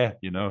were there,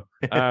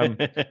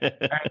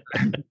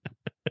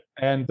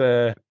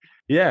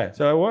 yeah,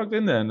 so I walked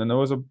in there and then there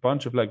was a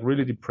bunch of like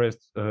really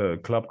depressed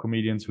club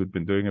comedians who'd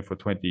been doing it for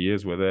 20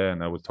 years were there,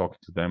 and I was talking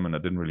to them and I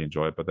didn't really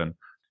enjoy it. But then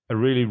a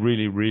really,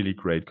 really, really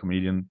great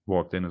comedian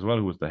walked in as well,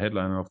 who was the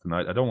headliner of the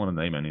night. I don't want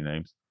to name any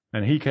names.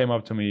 And he came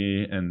up to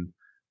me and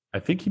I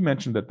think he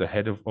mentioned that the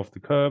head of the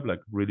Curb, like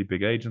really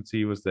big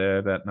agency, was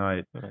there that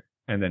night. Right.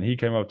 And then he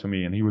came up to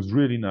me and he was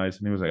really nice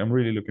and he was like, "I'm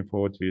really looking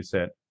forward to your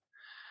set."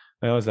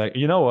 And I was like,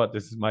 "You know what?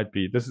 This might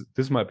be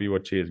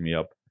what cheers me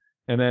up."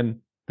 And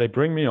then they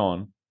bring me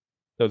on.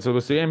 So it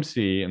was the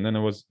MC, and then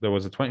there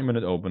was a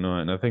 20-minute opener,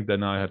 and I think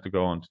then I had to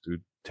go on to do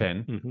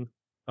 10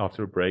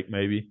 after a break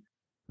maybe.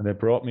 And they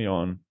brought me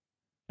on,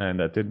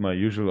 and I did my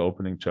usual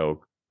opening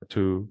joke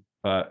to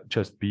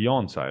just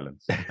beyond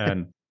silence,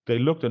 and they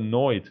looked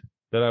annoyed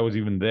that I was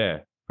even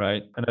there,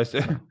 right? And I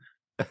said,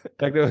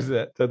 like there was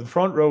the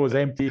front row was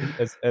empty,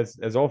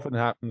 as often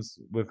happens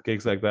with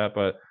gigs like that.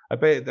 But I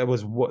bet there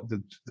was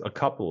a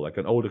couple, like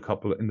an older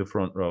couple, in the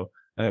front row,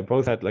 and they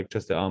both had like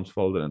just their arms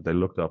folded, and they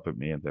looked up at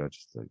me, and they were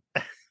just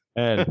like,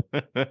 and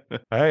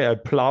I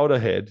plowed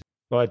ahead.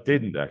 Well, I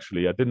didn't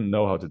actually. I didn't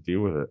know how to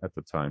deal with it at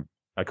the time.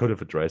 I could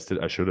have addressed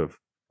it. I should have,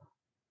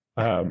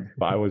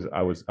 but I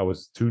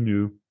was too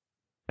new,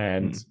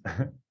 and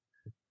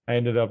I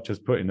ended up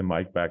just putting the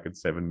mic back at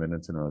 7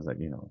 minutes, and I was like,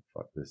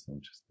 fuck this,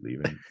 I'm just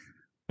leaving.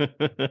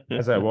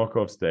 As I walk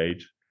off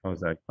stage, I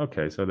was like,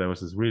 okay, so there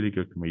was this really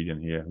good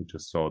comedian here who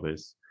just saw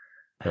this.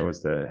 There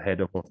was the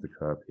head of the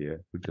Curb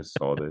here who just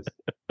saw this.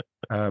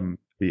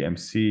 The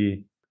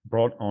MC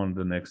brought on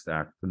the next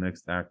act. The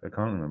next act, I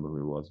can't remember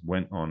who it was,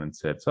 went on and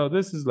said, "So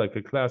this is like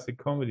a classic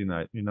comedy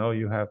night.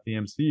 You have the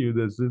MC who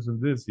does this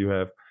and this. You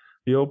have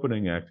the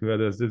opening act who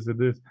does this and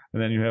this.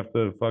 And then you have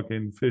the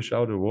fucking fish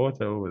out of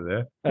water over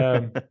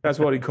there." That's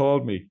what he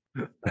called me.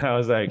 I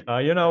was like,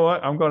 you know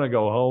what? I'm going to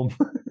go home.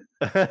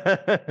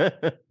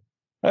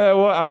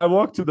 I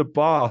walked to the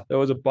bar. There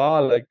was a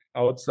bar like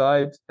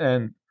outside,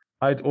 and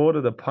I'd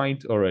ordered a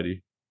pint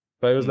already,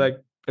 but it was like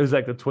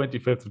the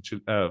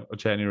 25th of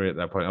January at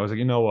that point. I was like,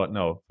 you know what?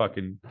 No,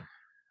 fucking.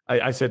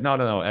 I said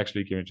no.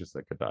 Actually, give me just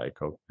like a Diet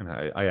Coke, and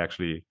I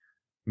actually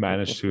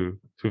managed to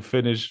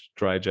finish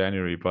dry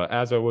January. But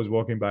as I was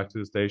walking back to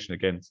the station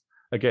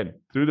again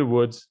through the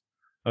woods,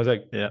 I was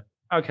like, yeah,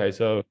 okay,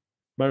 so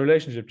my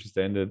relationship just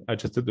ended. I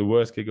just did the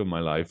worst gig of my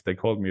life. They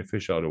called me a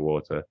fish out of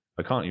water.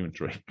 I can't even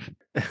drink.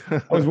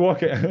 I was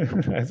walking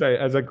as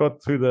I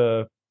got to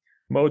the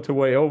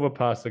motorway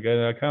overpass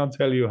again. I can't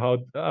tell you how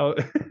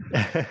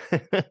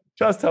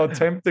just how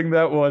tempting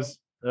that was.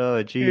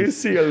 Oh, geez. You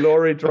see a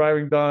lorry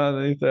driving down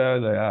underneath there. I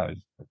was like,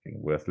 it's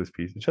fucking worthless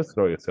piece. Just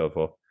throw yourself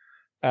off.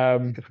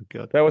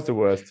 That was the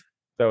worst.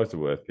 That was the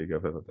worst gig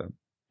I've ever done.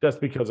 Just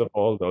because of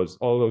all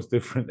those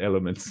different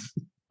elements.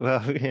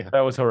 Well, yeah. That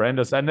was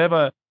horrendous. I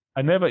never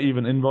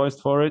even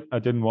invoiced for it. I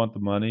didn't want the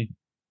money.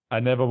 I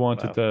never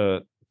wanted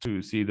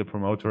to see the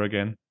promoter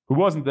again, who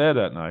wasn't there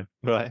that night.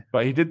 Right.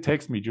 But he did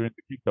text me during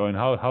the gig going,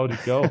 how'd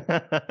it go?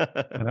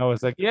 And I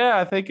was like, yeah,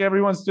 I think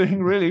everyone's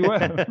doing really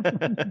well.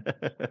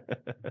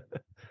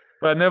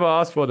 But I never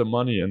asked for the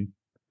money. And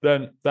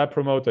then that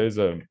promoter is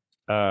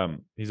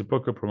he's a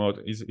booker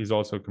promoter. He's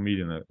also a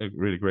comedian, a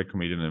really great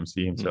comedian and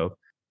MC himself.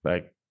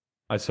 Like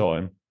I saw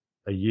him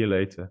a year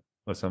later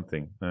or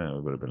something.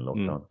 It would have been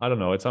lockdown. I don't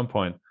know, at some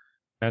point.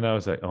 And I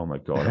was like, oh my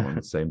God, I'm on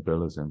the same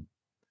bill as him.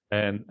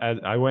 And as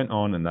I went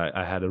on and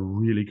I had a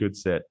really good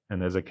set.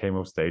 And as I came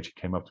off stage, he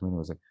came up to me and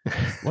was like,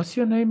 what's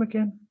your name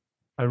again?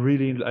 I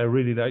really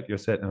like your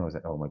set. And I was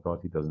like, oh my God,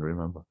 he doesn't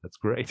remember. That's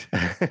great.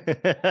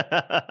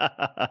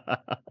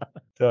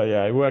 So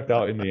yeah, it worked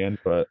out in the end.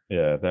 But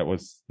yeah, that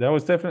was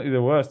definitely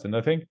the worst. And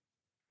I think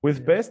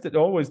with best, it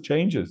always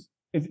changes.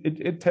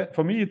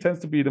 For me, it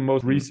tends to be the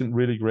most recent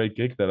really great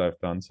gig that I've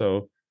done.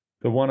 So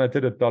the one I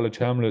did at Dulwich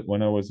Hamlet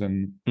when I was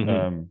in,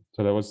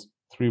 so that was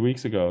 3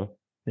 weeks ago.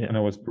 Yeah. And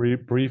I was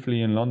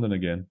briefly in London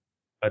again.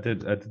 I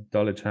did at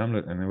Dulwich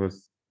Hamlet, and it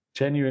was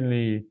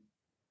genuinely,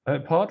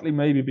 partly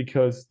maybe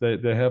because they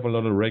have a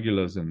lot of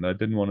regulars, and I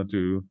didn't want to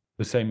do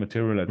the same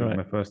material I did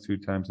my first 2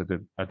 times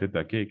I did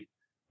that gig.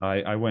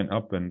 I went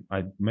up and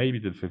I maybe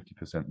did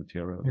 50%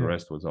 material. The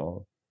rest was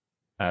all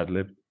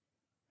ad-libbed,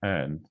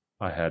 and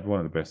I had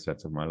one of the best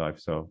sets of my life.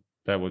 So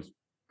that was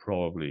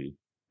probably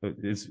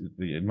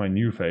my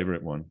new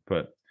favorite one.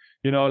 But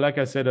like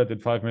I said, I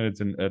did 5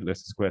 minutes at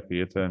Leicester Square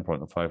Theatre in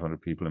front of 500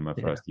 people in my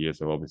first year.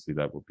 So obviously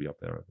that would be up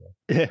there as well.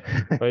 Yeah.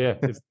 But yeah,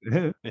 it's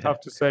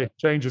tough to say.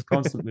 Changes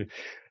constantly.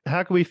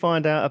 How can we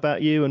find out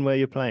about you and where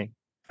you're playing?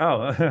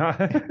 Oh,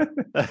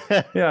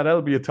 yeah,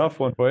 that'll be a tough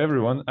one for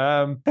everyone.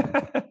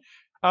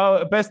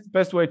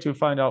 Best way to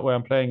find out where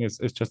I'm playing is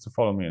just to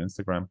follow me on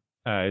Instagram.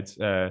 It's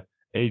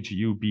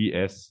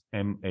HUBSMAYR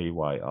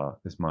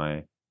is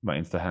my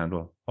Insta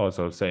handle.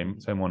 Also same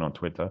one on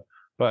Twitter.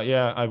 But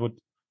yeah, I would,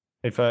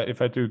 if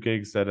I do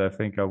gigs that I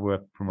think are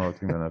worth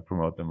promoting, then I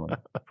promote them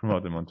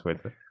on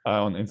Twitter,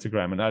 on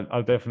Instagram, and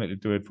I'll definitely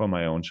do it for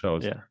my own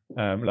shows. Yeah.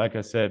 Like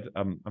I said,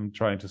 I'm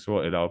trying to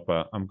sort it out,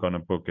 but I'm gonna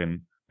book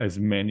in as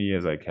many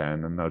as I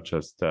can, and not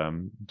just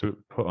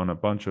put on a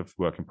bunch of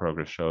work in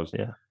progress shows.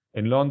 Yeah.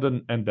 In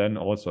London, and then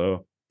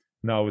also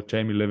now with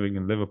Jamie living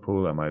in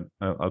Liverpool,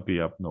 I'll be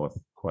up north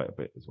quite a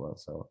bit as well.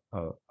 So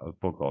I'll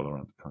book all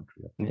around the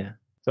country. Yeah.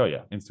 So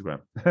yeah,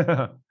 Instagram.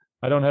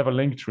 I don't have a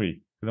link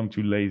tree because I'm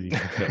too lazy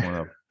to set one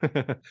up.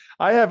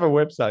 I have a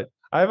website.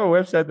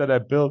 That I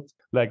built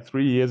like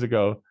 3 years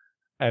ago,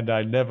 and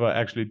I never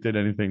actually did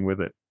anything with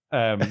it.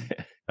 And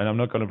I'm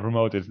not going to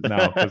promote it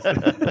now because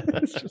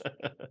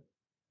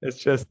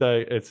it's just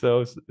like it's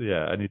so.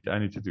 Yeah, I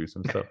need to do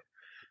some stuff.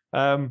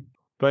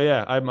 But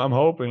yeah, I'm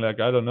hoping, like,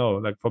 I don't know,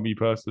 like for me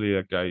personally,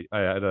 like I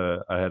had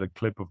a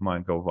clip of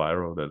mine go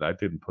viral that I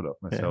didn't put up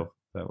myself.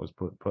 That was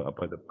put up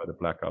by the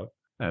Blackout,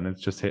 and it's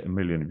just hit 1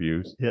 million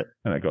views. Yeah,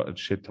 and I got a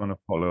shit ton of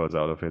followers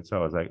out of it. So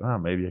I was like,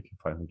 maybe I can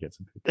finally get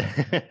some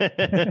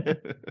people.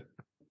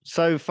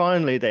 So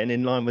finally, then,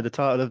 in line with the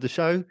title of the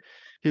show,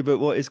 Hubert,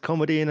 what is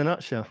comedy in a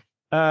nutshell?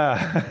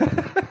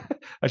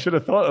 I should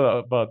have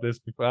thought about this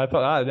before. I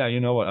thought, yeah, you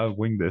know what, I'll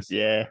wing this.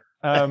 Yeah.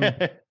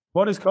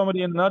 What is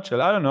comedy in a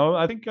nutshell? I don't know.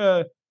 I think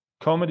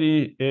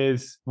comedy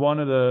is one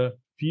of the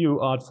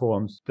few art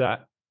forms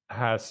that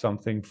has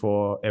something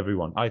for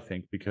everyone, I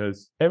think,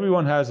 because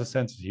everyone has a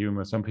sense of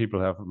humor. Some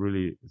people have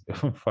really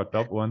fucked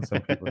up ones.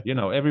 Some people,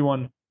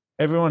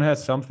 everyone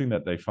has something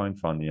that they find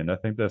funny. And I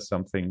think there's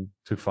something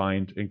to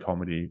find in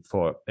comedy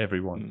for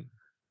everyone.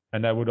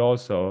 And I would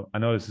also, I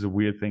know this is a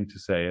weird thing to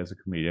say as a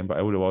comedian, but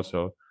I would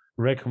also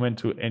recommend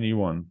to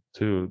anyone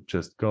to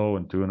just go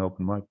and do an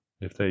open mic.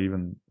 If they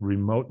even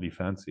remotely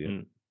fancy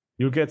it,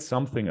 you'll get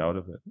something out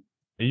of it,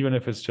 even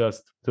if it's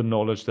just the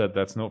knowledge that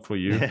that's not for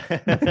you.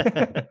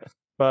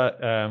 But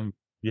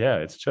yeah,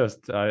 it's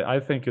just I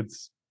think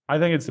it's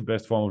the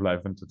best form of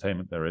live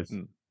entertainment there is,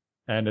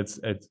 and it's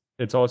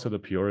also the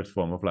purest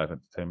form of live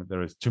entertainment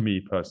there is to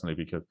me personally,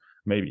 because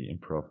maybe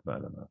improv, I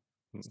don't know,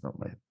 it's not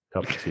my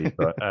cup of tea,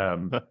 but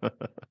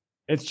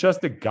it's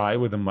just a guy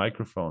with a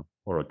microphone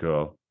or a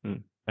girl,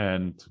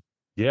 and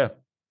yeah,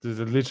 there's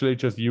literally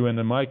just you and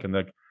the mic, and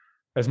like.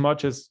 as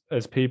much as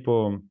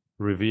people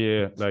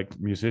revere like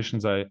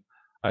musicians, I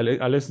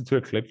listened to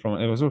a clip from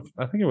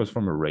I think it was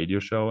from a radio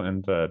show,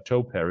 and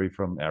Joe Perry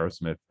from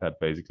Aerosmith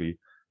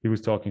he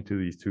was talking to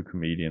these two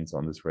comedians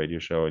on this radio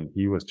show, and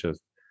he was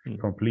just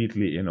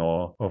completely in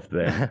awe of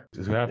them.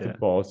 To have the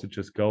balls to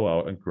just go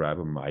out and grab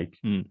a mic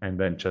and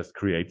then just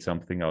create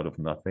something out of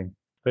nothing.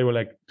 They were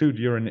like, dude,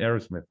 you're in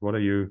Aerosmith. What are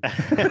you?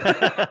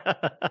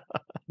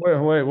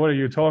 Wait, what are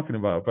you talking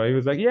about? But he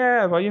was like,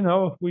 yeah,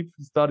 well, we've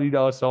studied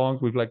our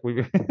songs.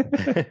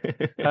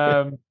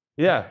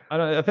 Yeah.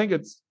 I think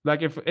it's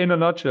like, if in a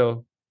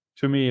nutshell,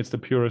 to me, it's the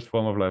purest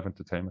form of live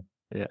entertainment.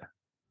 Yeah.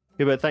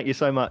 Hubert, thank you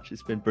so much.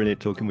 It's been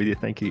brilliant talking with you.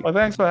 Thank you. Well,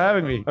 thanks for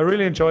having me. I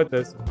really enjoyed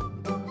this.